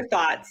hear your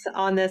thoughts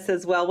on this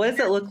as well. What does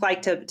it look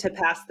like to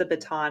pass the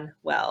baton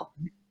well?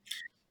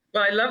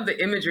 Well, I love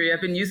the imagery.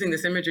 I've been using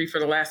this imagery for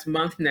the last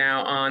month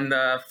now on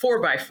the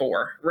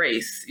 4x4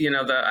 race.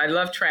 I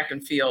love track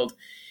and field.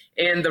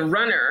 And the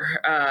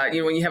runner,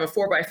 when you have a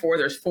 4x4,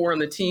 there's 4 on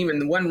the team,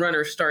 and the one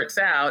runner starts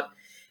out.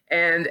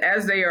 And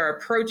as they are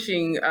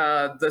approaching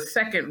the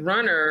second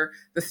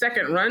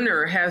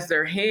runner has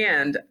their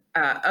hand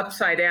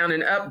upside down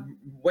and up,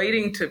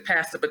 waiting to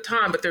pass the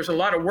baton, but there's a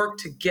lot of work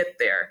to get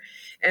there.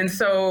 And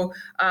so,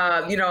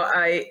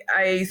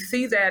 I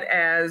see that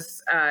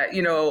as,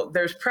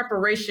 there's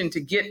preparation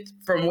to get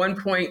from one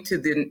point to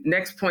the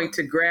next point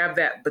to grab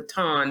that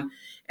baton.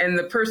 And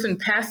the person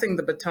passing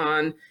the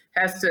baton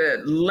has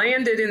to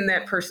land it in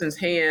that person's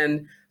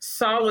hand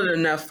solid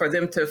enough for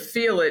them to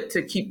feel it,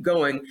 to keep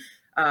going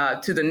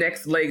to the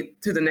next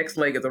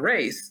leg of the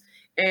race.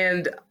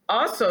 And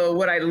also,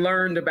 what I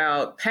learned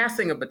about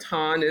passing a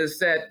baton is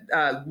that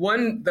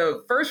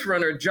the first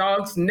runner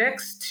jogs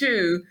next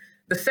to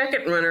the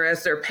second runner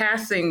as they're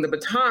passing the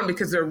baton,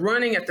 because they're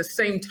running at the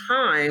same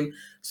time,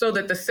 so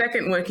that the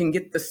second one can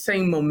get the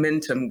same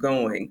momentum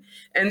going.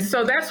 And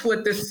so that's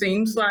what this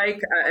seems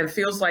like and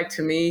feels like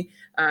to me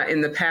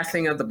in the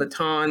passing of the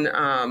baton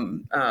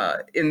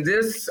in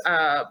this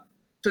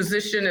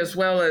position, as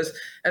well as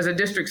a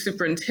district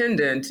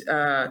superintendent,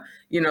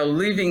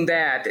 leaving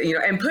that,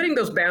 and putting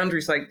those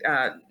boundaries, like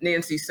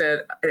Nancy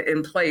said,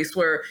 in place,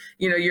 where,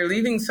 you're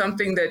leaving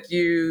something that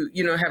you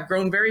have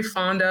grown very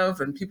fond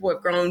of, and people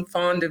have grown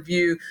fond of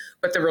you,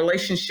 but the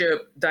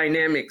relationship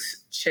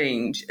dynamics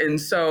change. And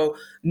so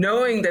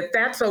knowing that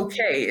that's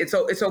okay, it's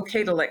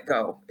okay to let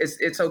go.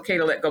 It's okay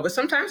to let go, but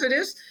sometimes it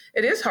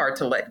is hard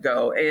to let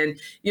go. And,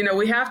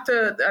 we have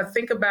to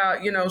think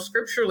about,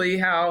 scripturally,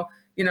 how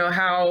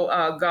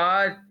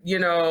God,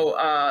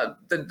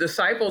 the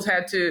disciples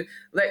had to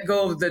let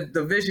go of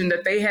the vision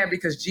that they had,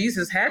 because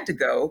Jesus had to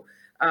go.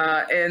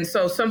 And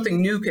so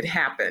something new could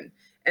happen.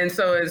 And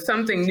so as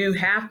something new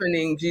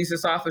happening,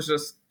 Jesus offers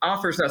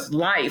us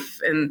life,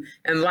 and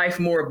life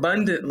more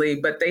abundantly,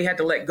 but they had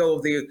to let go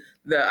of the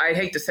I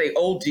hate to say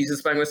old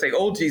Jesus, but I'm going to say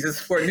old Jesus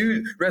for a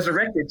new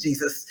resurrected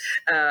Jesus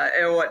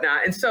and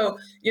whatnot. And so,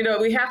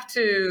 we have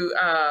to,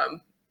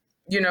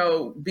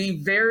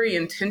 be very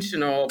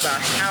intentional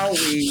about how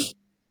we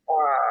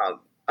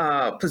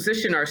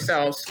position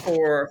ourselves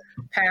for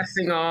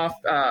passing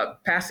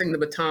the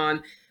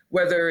baton,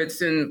 whether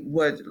it's in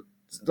what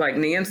like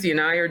Nancy and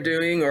I are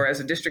doing, or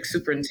as a district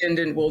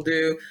superintendent will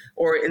do,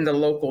 or in the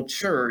local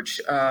church,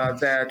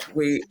 that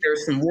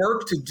there's some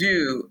work to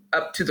do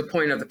up to the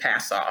point of the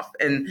pass off.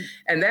 And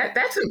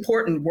that's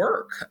important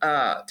work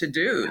to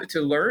do,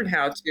 to learn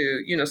how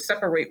to,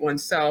 separate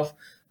oneself,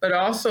 but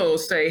also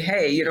say,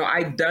 hey,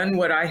 I've done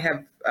what I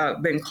have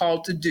been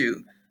called to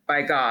do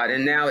by God,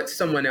 and now it's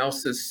someone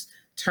else's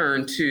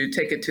turn to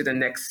take it to the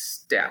next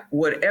step,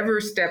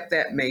 whatever step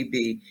that may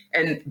be.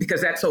 And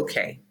because that's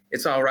okay.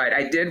 It's all right.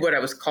 I did what I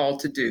was called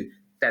to do.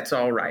 That's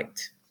all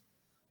right.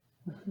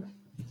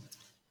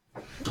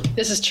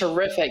 This is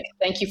terrific.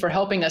 Thank you for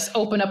helping us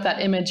open up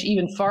that image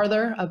even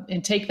farther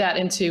and take that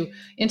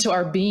into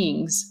our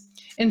beings.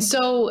 And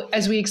so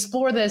as we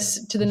explore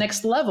this to the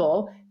next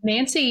level,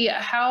 Nancy,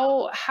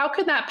 how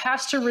could that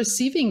pastor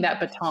receiving that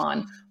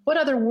baton, what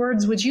other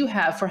words would you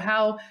have for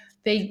how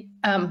they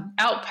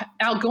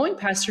outgoing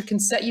pastor can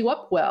set you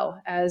up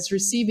well as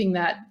receiving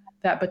that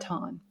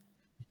baton?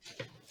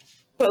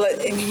 Well,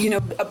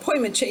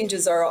 appointment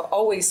changes are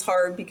always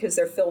hard because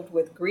they're filled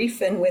with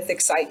grief and with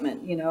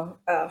excitement.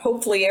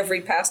 Hopefully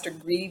every pastor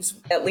grieves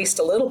at least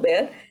a little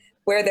bit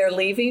where they're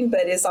leaving,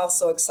 but is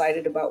also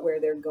excited about where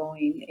they're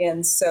going.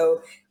 And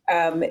so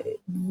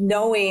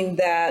knowing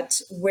that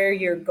where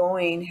you're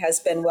going has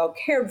been well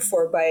cared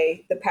for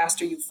by the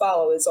pastor you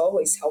follow is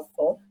always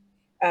helpful.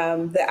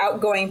 The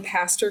outgoing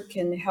pastor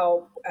can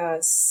help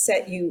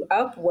set you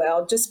up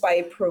well just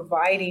by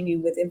providing you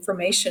with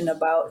information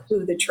about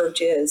who the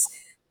church is.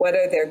 What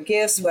are their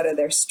gifts? What are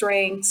their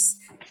strengths?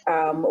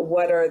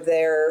 What's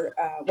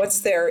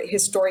their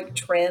historic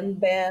trend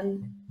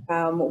been?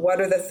 What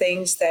are the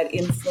things that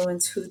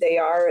influence who they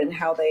are and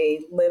how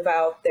they live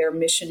out their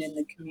mission in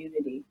the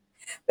community?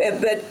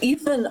 But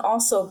even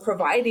also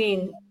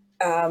providing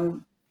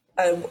an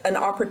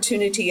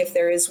opportunity, if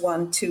there is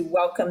one, to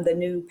welcome the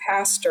new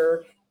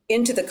pastor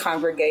into the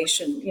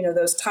congregation. You know,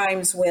 those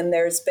times when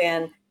there's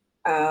been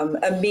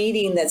a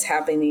meeting that's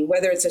happening,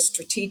 whether it's a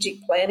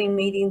strategic planning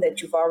meeting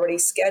that you've already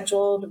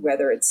scheduled,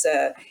 whether it's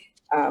an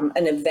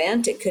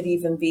event, it could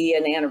even be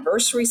an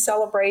anniversary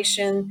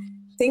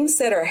celebration, things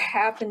that are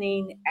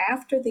happening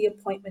after the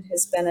appointment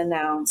has been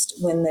announced,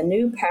 when the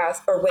new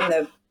when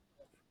the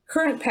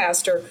current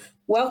pastor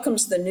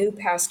welcomes the new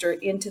pastor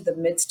into the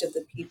midst of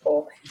the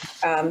people,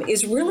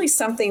 is really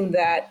something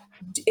that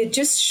it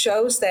just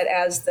shows that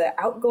as the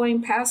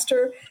outgoing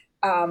pastor,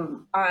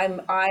 I'm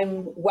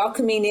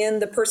welcoming in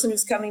the person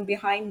who's coming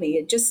behind me.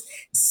 It just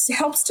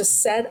helps to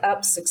set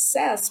up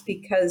success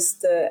because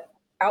the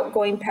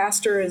outgoing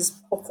pastor has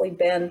hopefully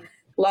been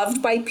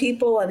loved by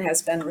people and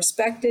has been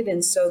respected.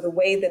 And so the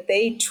way that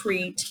they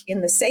treat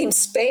in the same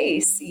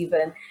space,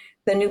 even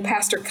the new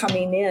pastor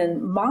coming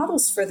in,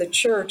 models for the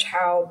church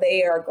how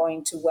they are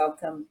going to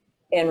welcome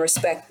and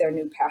respect their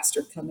new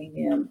pastor coming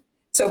in.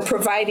 So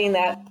providing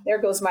that, there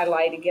goes my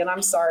light again.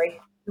 I'm sorry.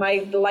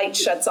 My light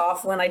shuts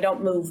off when I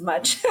don't move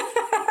much.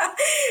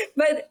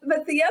 but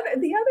the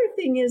other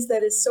thing is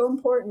that is so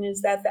important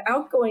is that the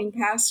outgoing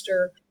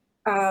pastor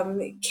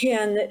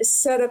can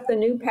set up the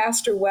new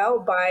pastor well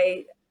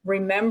by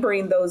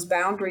remembering those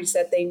boundaries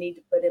that they need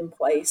to put in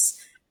place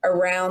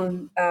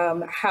around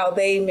how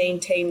they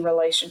maintain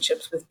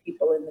relationships with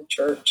people in the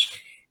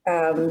church.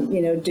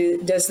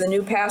 Does the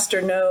new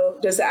pastor know,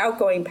 does the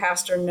outgoing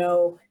pastor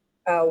know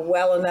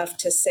well enough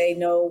to say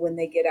no when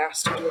they get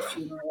asked to do a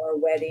funeral or a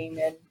wedding?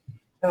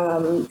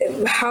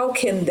 And how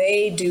can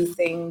they do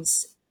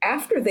things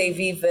after they've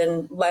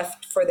even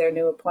left for their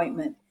new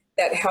appointment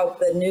that help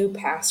the new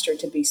pastor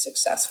to be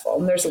successful?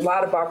 And there's a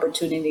lot of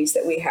opportunities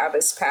that we have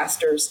as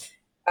pastors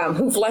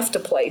who've left a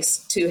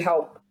place to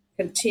help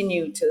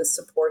continue to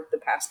support the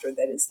pastor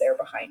that is there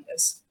behind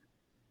us.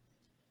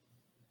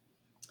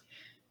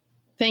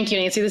 Thank you,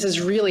 Nancy. This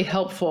is really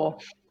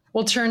helpful.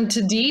 We'll turn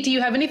to Dee. Do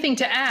you have anything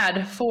to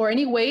add for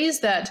any ways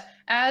that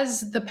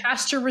as the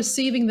pastor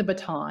receiving the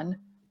baton,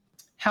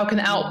 how can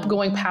the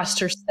outgoing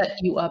pastor set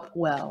you up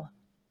well?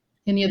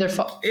 Any other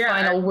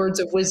final words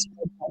of wisdom?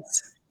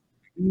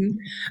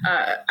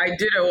 I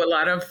ditto a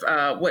lot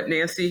of what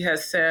Nancy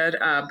has said.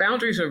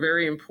 Boundaries are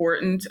very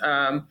important.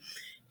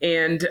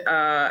 And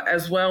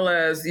as well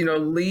as,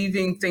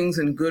 leaving things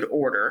in good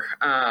order.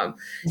 And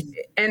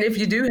if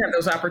you do have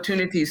those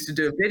opportunities to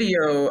do a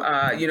video,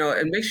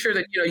 and make sure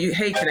that,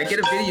 hey, can I get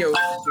a video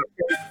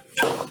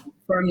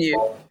from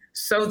you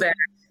so that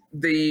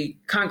the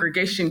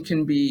congregation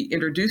can be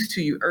introduced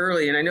to you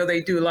early. And I know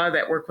they do a lot of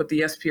that work with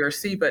the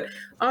SPRC, but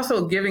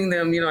also giving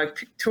them, like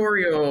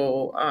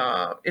pictorial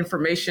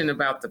information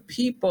about the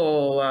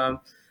people,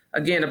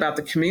 again, about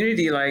the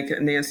community, like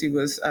Nancy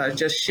was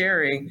just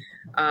sharing,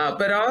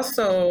 but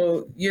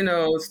also,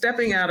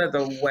 stepping out of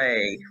the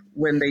way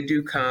when they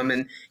do come.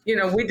 And,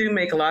 we do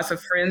make lots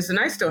of friends, and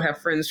I still have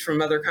friends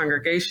from other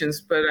congregations,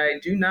 but I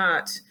do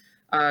not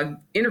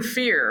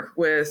interfere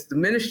with the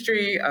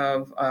ministry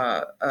of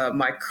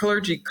my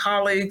clergy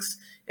colleagues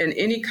in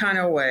any kind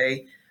of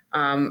way.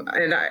 And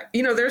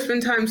there's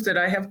been times that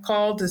I have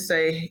called to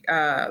say,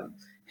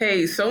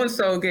 hey,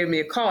 so-and-so gave me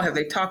a call. Have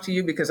they talked to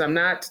you? Because I'm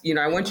not,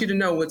 I want you to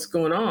know what's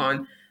going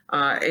on.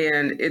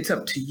 And it's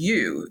up to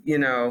you,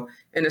 in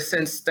a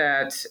sense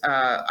that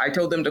I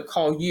told them to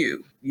call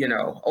you,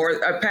 or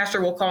a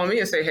pastor will call me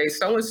and say, hey,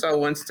 so-and-so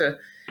wants to,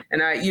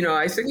 and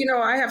I said,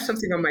 I have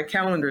something on my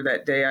calendar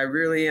that day. I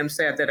really am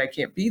sad that I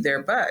can't be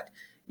there, but,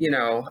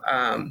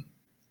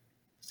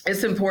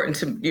 it's important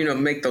to,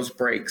 make those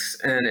breaks.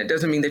 And it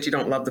doesn't mean that you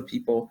don't love the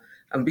people,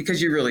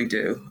 because you really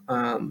do.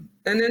 And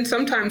then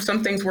sometimes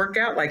some things work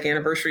out, like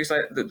anniversaries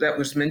that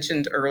was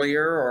mentioned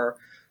earlier,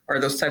 or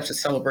those types of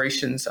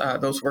celebrations,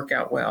 those work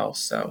out well.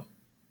 So.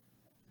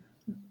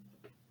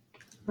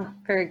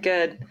 Very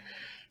good.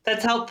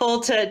 That's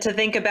helpful to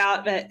think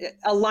about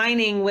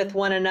aligning with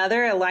one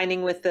another,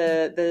 aligning with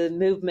the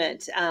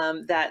movement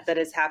that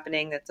is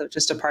happening. That's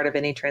just a part of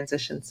any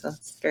transition. So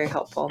it's very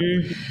helpful.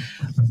 Mm-hmm.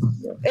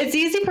 It's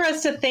easy for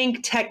us to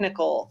think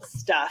technical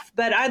stuff,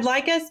 but I'd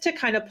like us to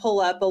kind of pull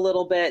up a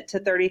little bit to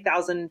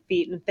 30,000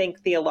 feet and think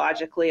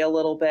theologically a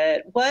little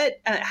bit.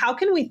 How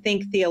can we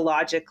think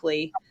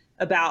theologically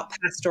about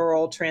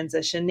pastoral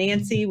transition?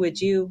 Nancy,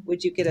 would you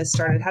get us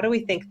started? How do we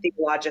think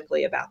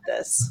theologically about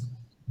this?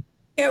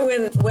 Yeah,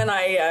 when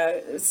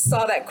I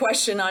saw that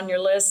question on your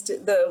list,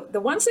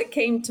 the ones that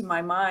came to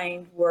my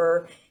mind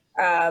were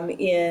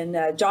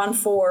in John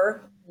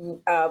 4,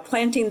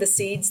 planting the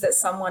seeds that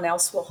someone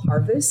else will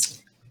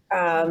harvest.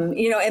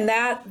 And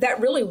that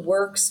really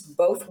works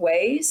both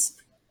ways.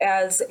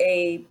 As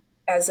a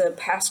as a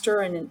pastor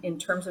and in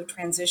terms of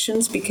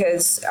transitions,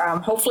 because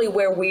hopefully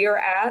where we are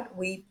at,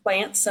 we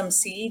plant some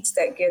seeds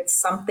that get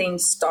something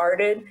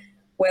started,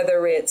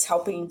 whether it's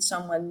helping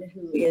someone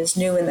who is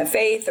new in the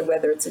faith, or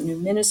whether it's a new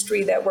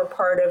ministry that we're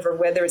part of, or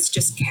whether it's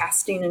just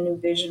casting a new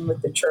vision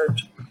with the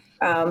church.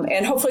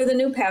 And hopefully the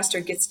new pastor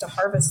gets to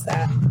harvest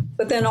that.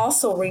 But then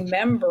also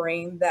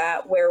remembering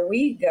that where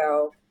we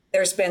go,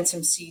 there's been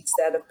some seeds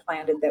that have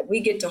planted that we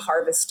get to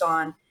harvest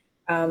on.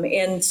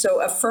 And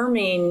so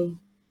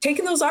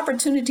taking those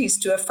opportunities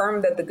to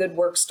affirm that the good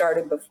work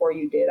started before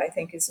you did, I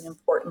think is an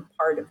important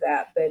part of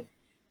that. But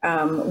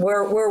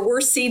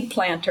we're seed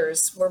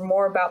planters. We're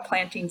more about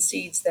planting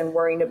seeds than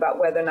worrying about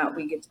whether or not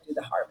we get to do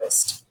the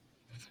harvest.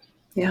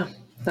 Yeah,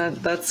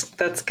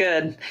 that's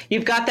good.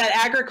 You've got that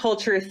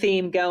agriculture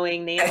theme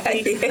going,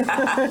 Nancy.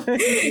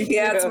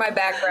 Yeah, it's my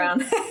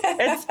background.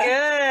 It's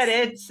good.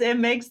 It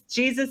makes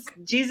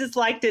Jesus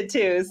liked it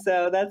too,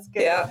 so that's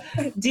good. Yeah.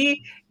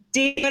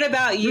 Dee, what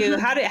about you?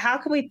 How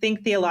can we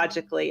think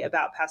theologically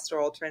about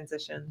pastoral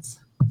transitions?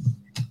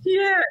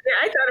 Yeah,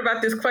 I thought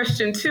about this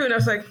question too, and I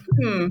was like,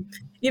 and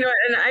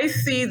I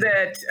see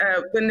that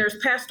when there's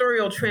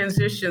pastoral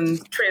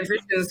transitions,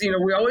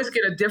 we always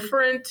get a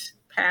different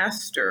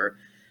pastor.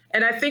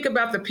 And I think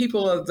about the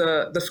people of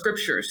the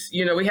scriptures.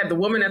 We had the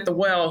woman at the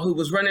well who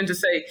was running to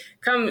say,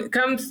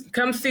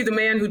 come see the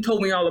man who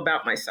told me all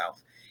about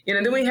myself.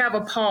 And then we have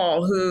a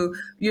Paul who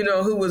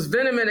was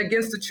vehement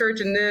against the church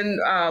and then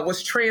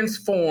was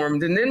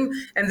transformed. And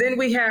then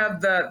we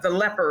have the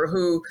leper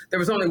who there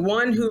was only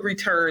one who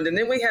returned. And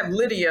then we have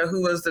Lydia,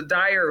 who was the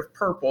dyer of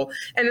purple.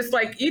 And it's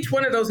like each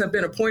one of those have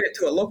been appointed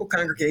to a local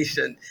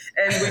congregation.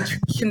 And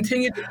we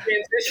continue to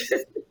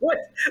transition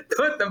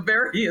with the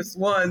various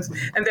ones.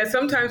 And that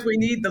sometimes we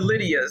need the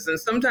Lydias, and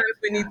sometimes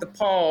we need the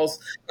Pauls,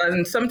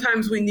 and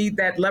sometimes we need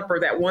that leper,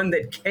 that one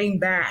that came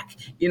back,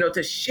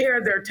 to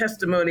share their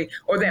testimony,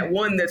 or that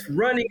one that's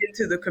running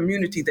into the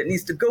community that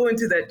needs to go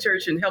into that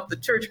church and help the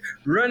church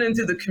run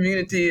into the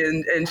community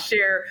and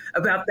share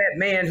about that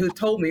man who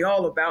told me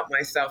all about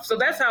myself. So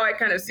that's how I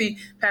kind of see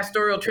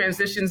pastoral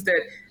transitions,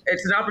 that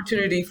it's an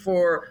opportunity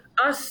for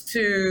us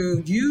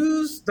to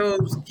use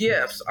those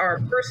gifts, our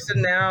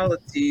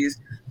personalities,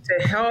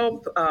 to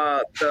help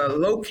the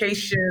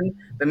location,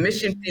 the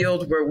mission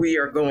field where we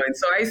are going.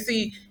 So I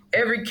see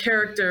every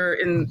character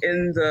in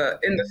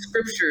the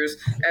scriptures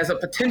as a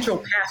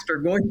potential pastor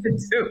going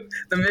into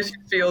the mission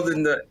field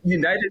in the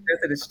United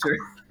Methodist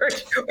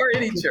Church or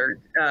any church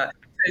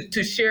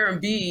to share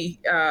and be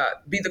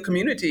the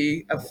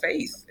community of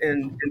faith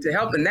and to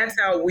help. And that's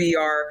how we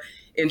are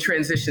in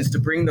transitions, to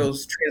bring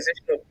those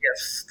transitional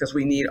gifts, because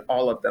we need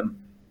all of them.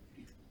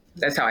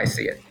 That's how I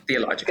see it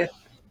theologically.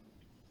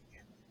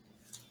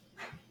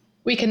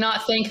 We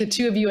cannot thank the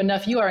two of you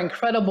enough. You are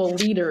incredible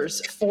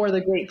leaders for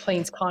the Great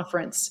Plains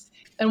Conference.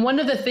 And one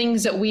of the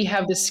things that we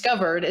have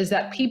discovered is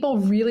that people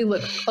really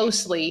look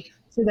closely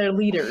to their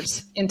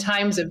leaders in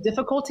times of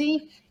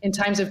difficulty, in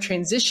times of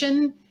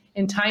transition,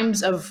 in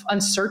times of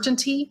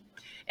uncertainty.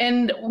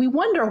 And we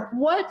wonder,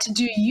 what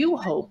do you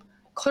hope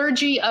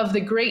clergy of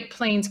the Great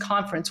Plains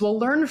Conference will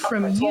learn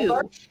from you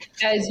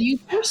as you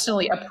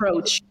personally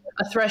approach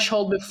a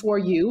threshold before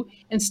you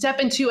and step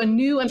into a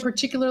new and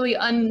particularly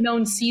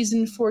unknown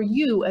season for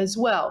you as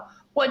well?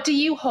 What do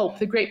you hope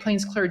the Great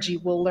Plains clergy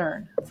will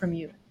learn from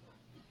you?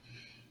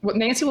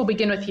 Nancy, we'll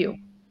begin with you.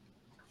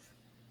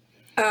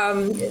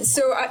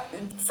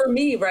 For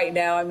me right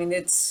now,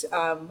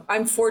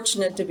 I'm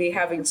fortunate to be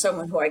having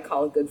someone who I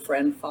call a good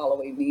friend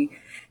following me.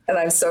 And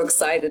I'm so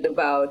excited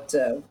about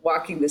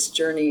walking this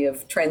journey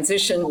of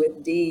transition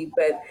with Dee.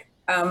 But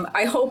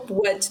I hope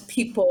what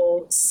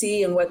people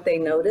see and what they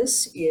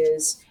notice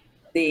is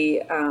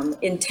the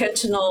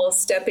intentional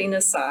stepping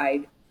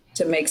aside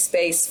to make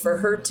space for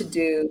her to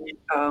do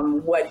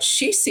what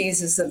she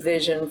sees as a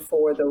vision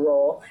for the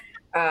role.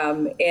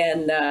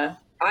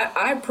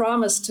 I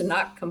promise to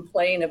not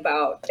complain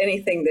about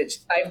anything that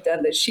I've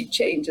done that she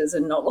changes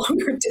and no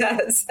longer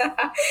does,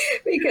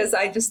 because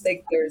I just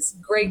think there's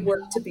great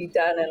work to be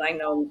done. And I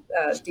know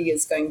Dee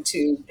is going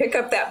to pick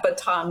up that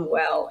baton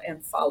well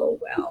and follow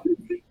well.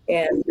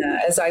 And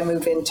as I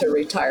move into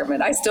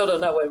retirement, I still don't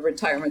know what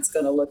retirement's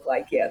going to look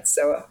like yet.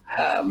 So,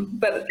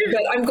 but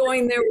I'm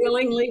going there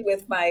willingly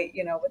with my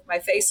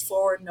face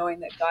forward,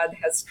 knowing that God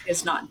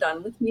is not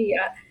done with me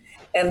yet,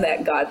 and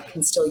that God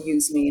can still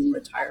use me in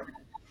retirement.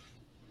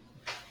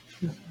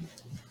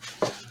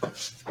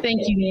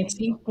 Thank you,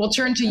 Nancy. We'll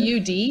turn to you,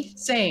 Dee.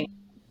 Same.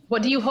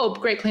 What do you hope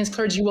Great Plains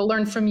clergy will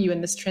learn from you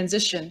in this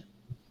transition?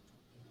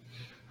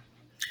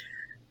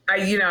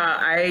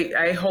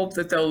 I hope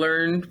that they'll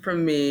learn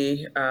from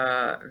me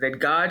that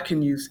God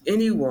can use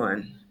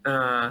anyone,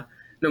 no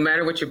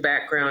matter what your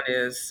background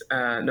is,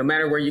 no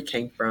matter where you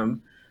came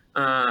from.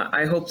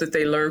 I hope that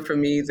they learn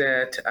from me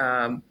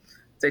that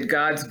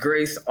God's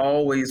grace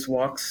always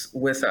walks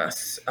with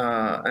us,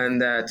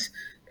 and that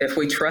if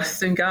we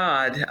trust in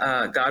God,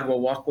 God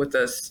will walk with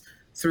us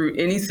through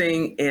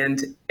anything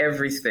and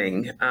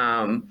everything,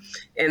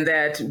 and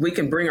that we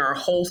can bring our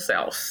whole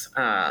selves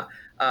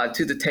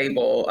to the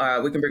table.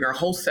 We can bring our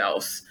whole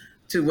selves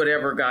to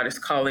whatever God is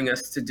calling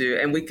us to do.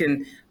 And we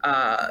can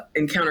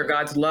encounter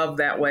God's love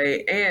that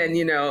way. And,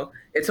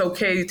 it's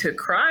okay to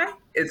cry.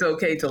 It's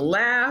okay to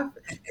laugh.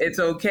 It's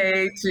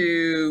okay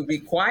to be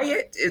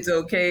quiet. It's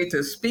okay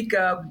to speak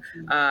up.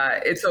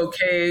 It's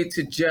okay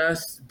to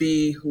just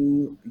be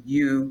who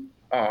you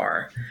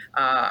are.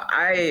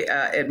 I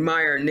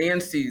admire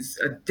Nancy's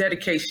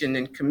dedication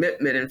and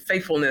commitment and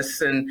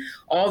faithfulness and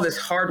all this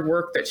hard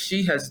work that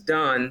she has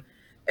done.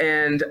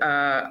 And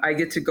I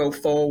get to go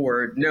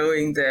forward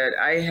knowing that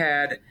I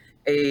had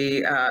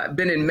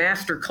been in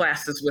master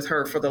classes with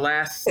her for the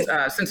last,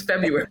 since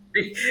February,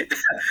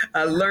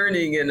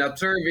 learning and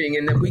observing,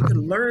 and that we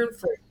can learn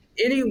from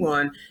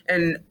anyone.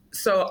 And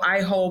so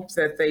I hope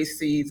that they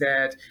see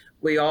that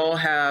we all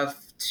have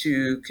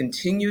to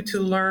continue to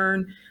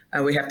learn,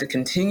 we have to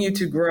continue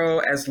to grow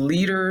as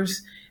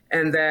leaders,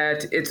 and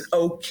that it's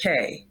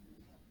okay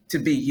to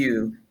be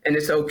you. And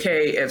it's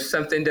okay if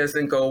something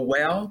doesn't go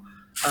well,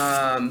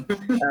 and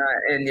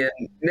you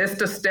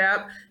missed a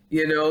step,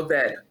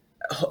 that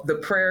the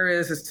prayer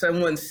is if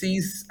someone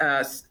sees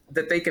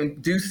that they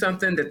can do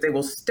something, that they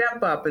will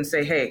step up and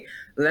say, hey,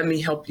 let me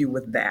help you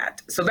with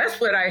that. So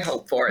that's what I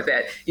hope for,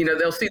 that,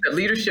 they'll see that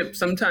leadership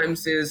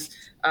sometimes is,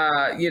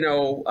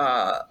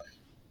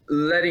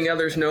 letting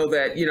others know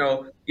that,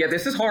 yeah,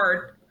 this is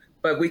hard,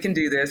 but we can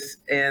do this,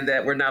 and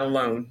that we're not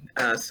alone.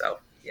 So,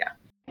 yeah.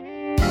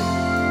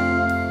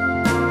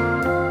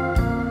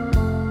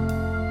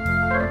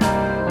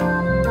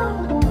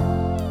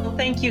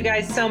 Thank you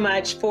guys so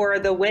much for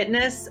the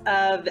witness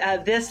of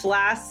this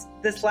last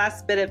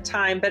bit of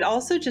time, but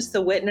also just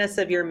the witness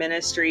of your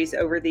ministries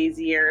over these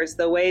years,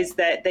 the ways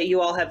that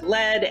you all have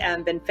led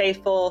and been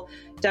faithful,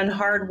 done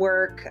hard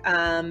work,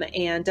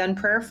 and done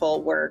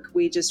prayerful work.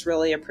 We just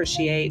really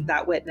appreciate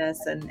that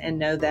witness and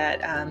know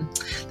that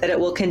it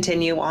will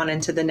continue on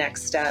into the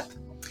next step.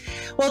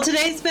 Well,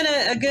 today's been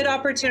a good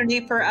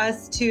opportunity for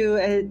us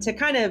to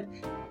kind of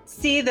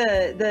see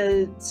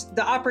the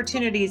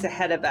opportunities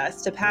ahead of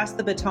us, to pass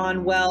the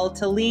baton well,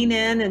 to lean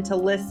in and to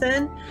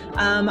listen.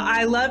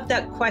 I love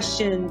that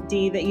question,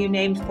 Dee, that you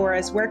named for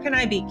us. Where can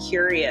I be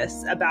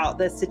curious about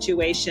the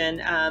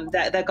situation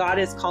that God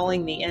is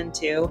calling me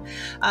into?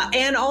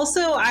 And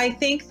also, I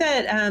think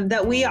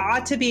that we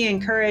ought to be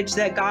encouraged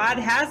that God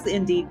has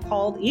indeed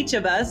called each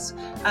of us,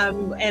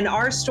 and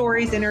our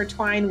stories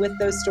intertwined with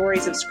those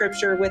stories of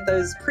Scripture, with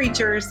those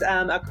preachers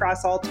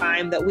across all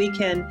time, that we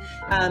can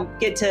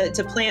get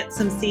to plant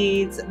some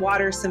seeds,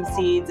 water some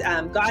seeds.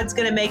 God's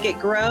going to make it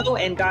grow,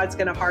 and God's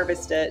going to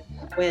harvest it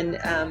when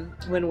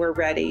we're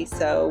ready.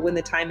 So when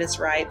the time is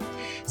right.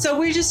 So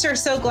we just are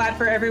so glad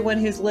for everyone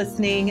who's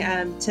listening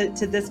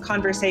to this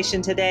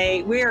conversation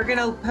today. We are going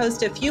to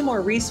post a few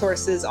more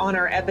resources on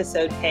our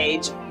episode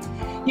page.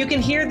 You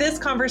can hear this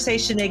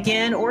conversation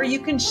again, or you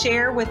can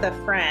share with a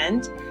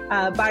friend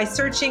by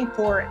searching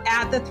for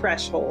At the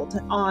Threshold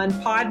on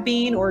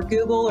Podbean or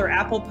Google or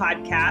Apple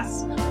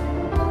Podcasts.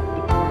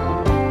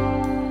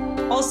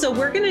 Also,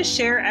 we're going to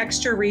share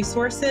extra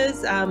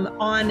resources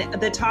on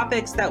the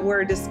topics that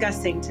we're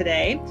discussing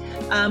today,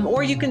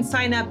 or you can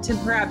sign up to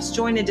perhaps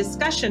join a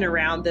discussion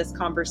around this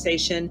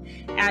conversation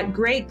at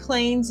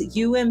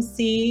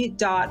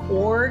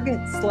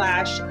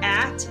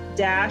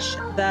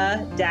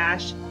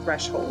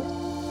greatplainsumc.org/at-the-threshold.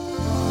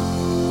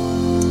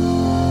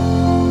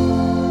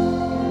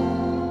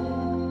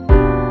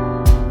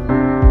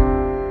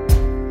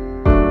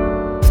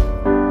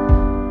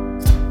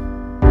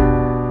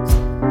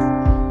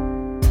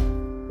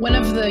 One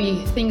of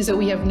the things that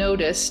we have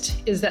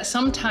noticed is that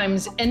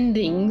sometimes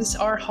endings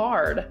are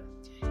hard,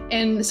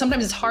 and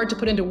sometimes it's hard to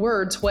put into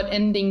words what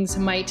endings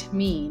might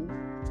mean.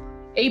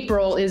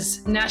 April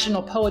is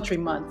National Poetry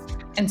Month,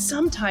 and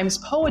sometimes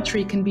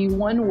poetry can be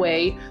one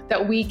way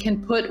that we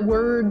can put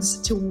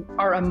words to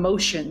our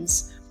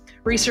emotions.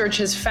 Research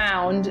has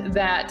found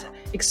that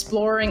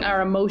exploring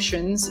our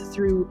emotions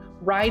through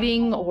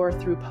writing or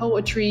through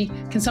poetry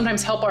can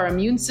sometimes help our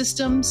immune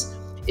systems.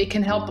 It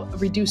can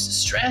help reduce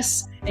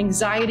stress,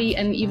 anxiety,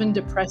 and even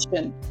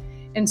depression.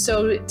 And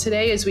so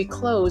today, as we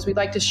close, we'd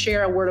like to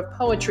share a word of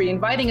poetry,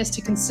 inviting us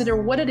to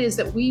consider what it is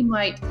that we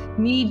might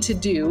need to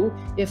do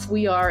if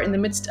we are in the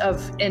midst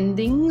of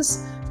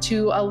endings,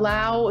 to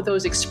allow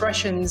those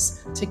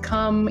expressions to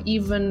come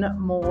even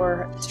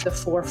more to the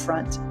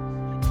forefront.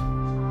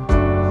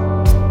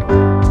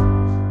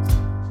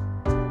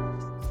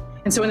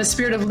 And so in the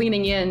spirit of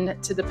leaning in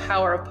to the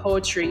power of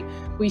poetry,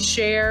 we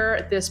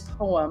share this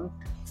poem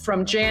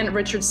from Jan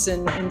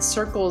Richardson in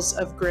Circles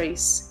of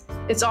Grace.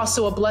 It's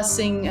also a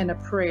blessing and a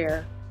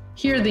prayer.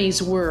 Hear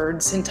these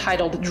words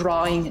entitled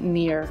Drawing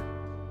Near.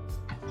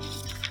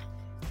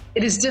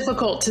 It is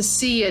difficult to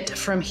see it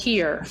from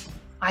here,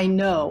 I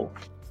know.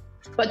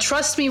 But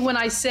trust me when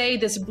I say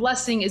this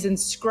blessing is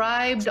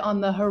inscribed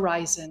on the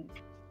horizon,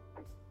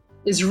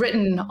 is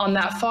written on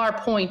that far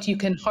point you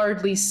can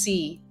hardly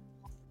see,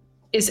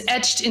 is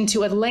etched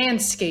into a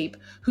landscape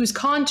whose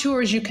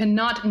contours you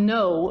cannot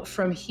know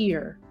from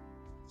here.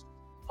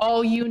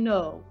 All you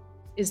know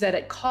is that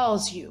it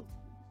calls you,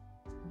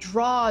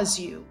 draws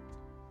you,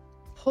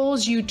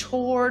 pulls you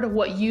toward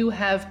what you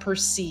have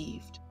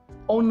perceived,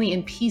 only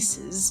in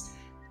pieces,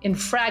 in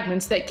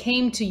fragments that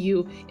came to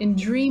you in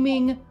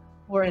dreaming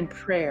or in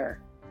prayer.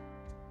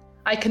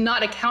 I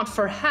cannot account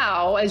for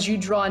how, as you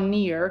draw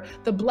near,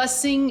 the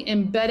blessing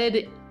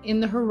embedded in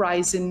the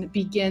horizon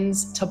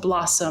begins to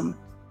blossom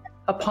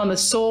upon the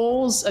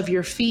soles of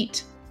your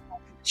feet,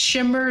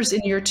 shimmers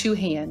in your two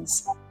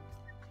hands.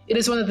 It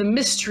is one of the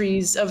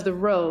mysteries of the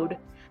road,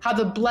 how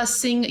the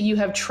blessing you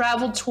have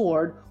traveled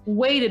toward,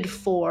 waited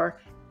for,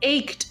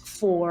 ached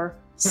for,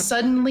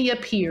 suddenly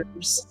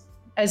appears,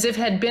 as if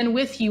it had been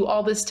with you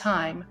all this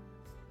time,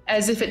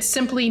 as if it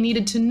simply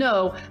needed to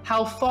know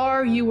how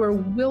far you were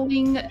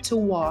willing to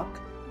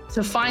walk,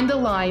 to find the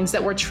lines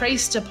that were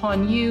traced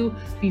upon you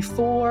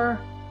before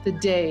the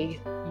day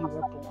you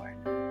were born.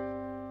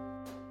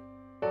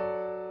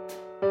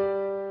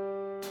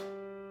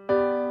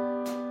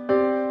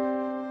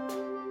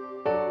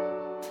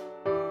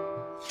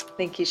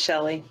 Thank you,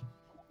 Shelley.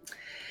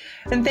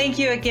 And thank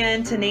you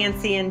again to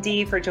Nancy and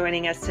Dee for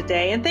joining us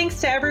today. And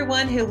thanks to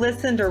everyone who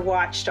listened or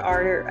watched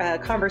our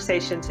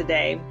conversation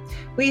today.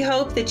 We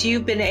hope that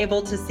you've been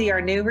able to see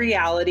our new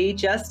reality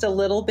just a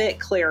little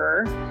bit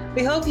clearer.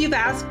 We hope you've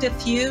asked a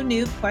few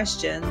new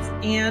questions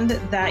and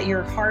that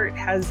your heart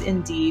has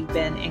indeed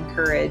been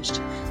encouraged.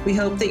 We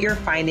hope that you're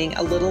finding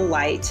a little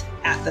light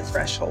at the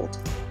threshold.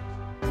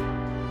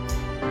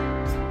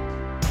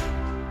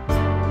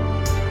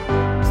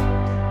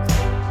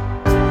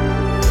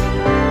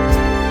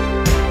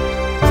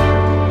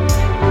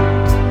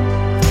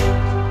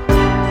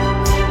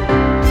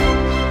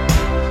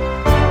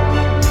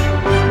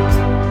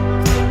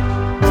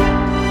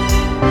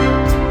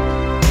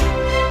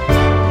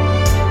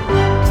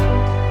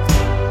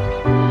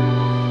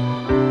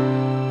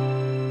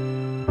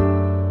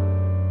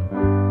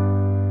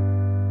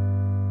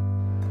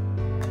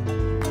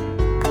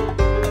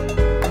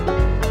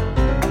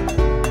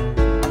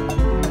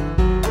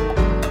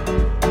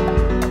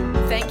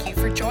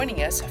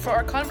 For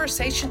our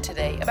conversation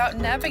today about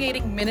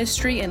navigating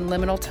ministry in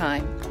liminal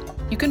time.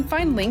 You can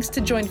find links to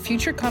join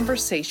future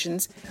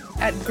conversations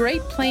at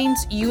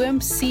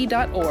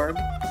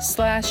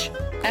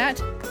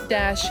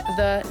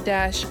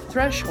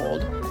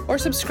greatplainsumc.org/@-the-threshold or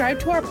subscribe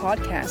to our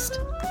podcast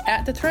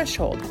at The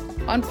Threshold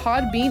on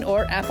Podbean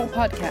or Apple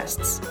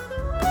Podcasts.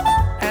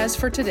 As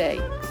for today,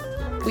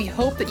 we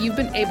hope that you've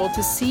been able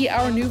to see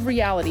our new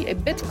reality a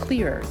bit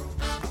clearer,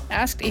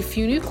 asked a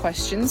few new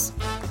questions,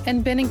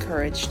 and been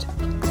encouraged.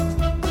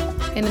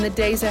 And in the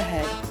days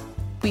ahead,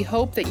 we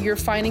hope that you're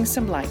finding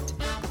some light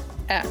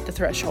at the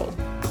threshold.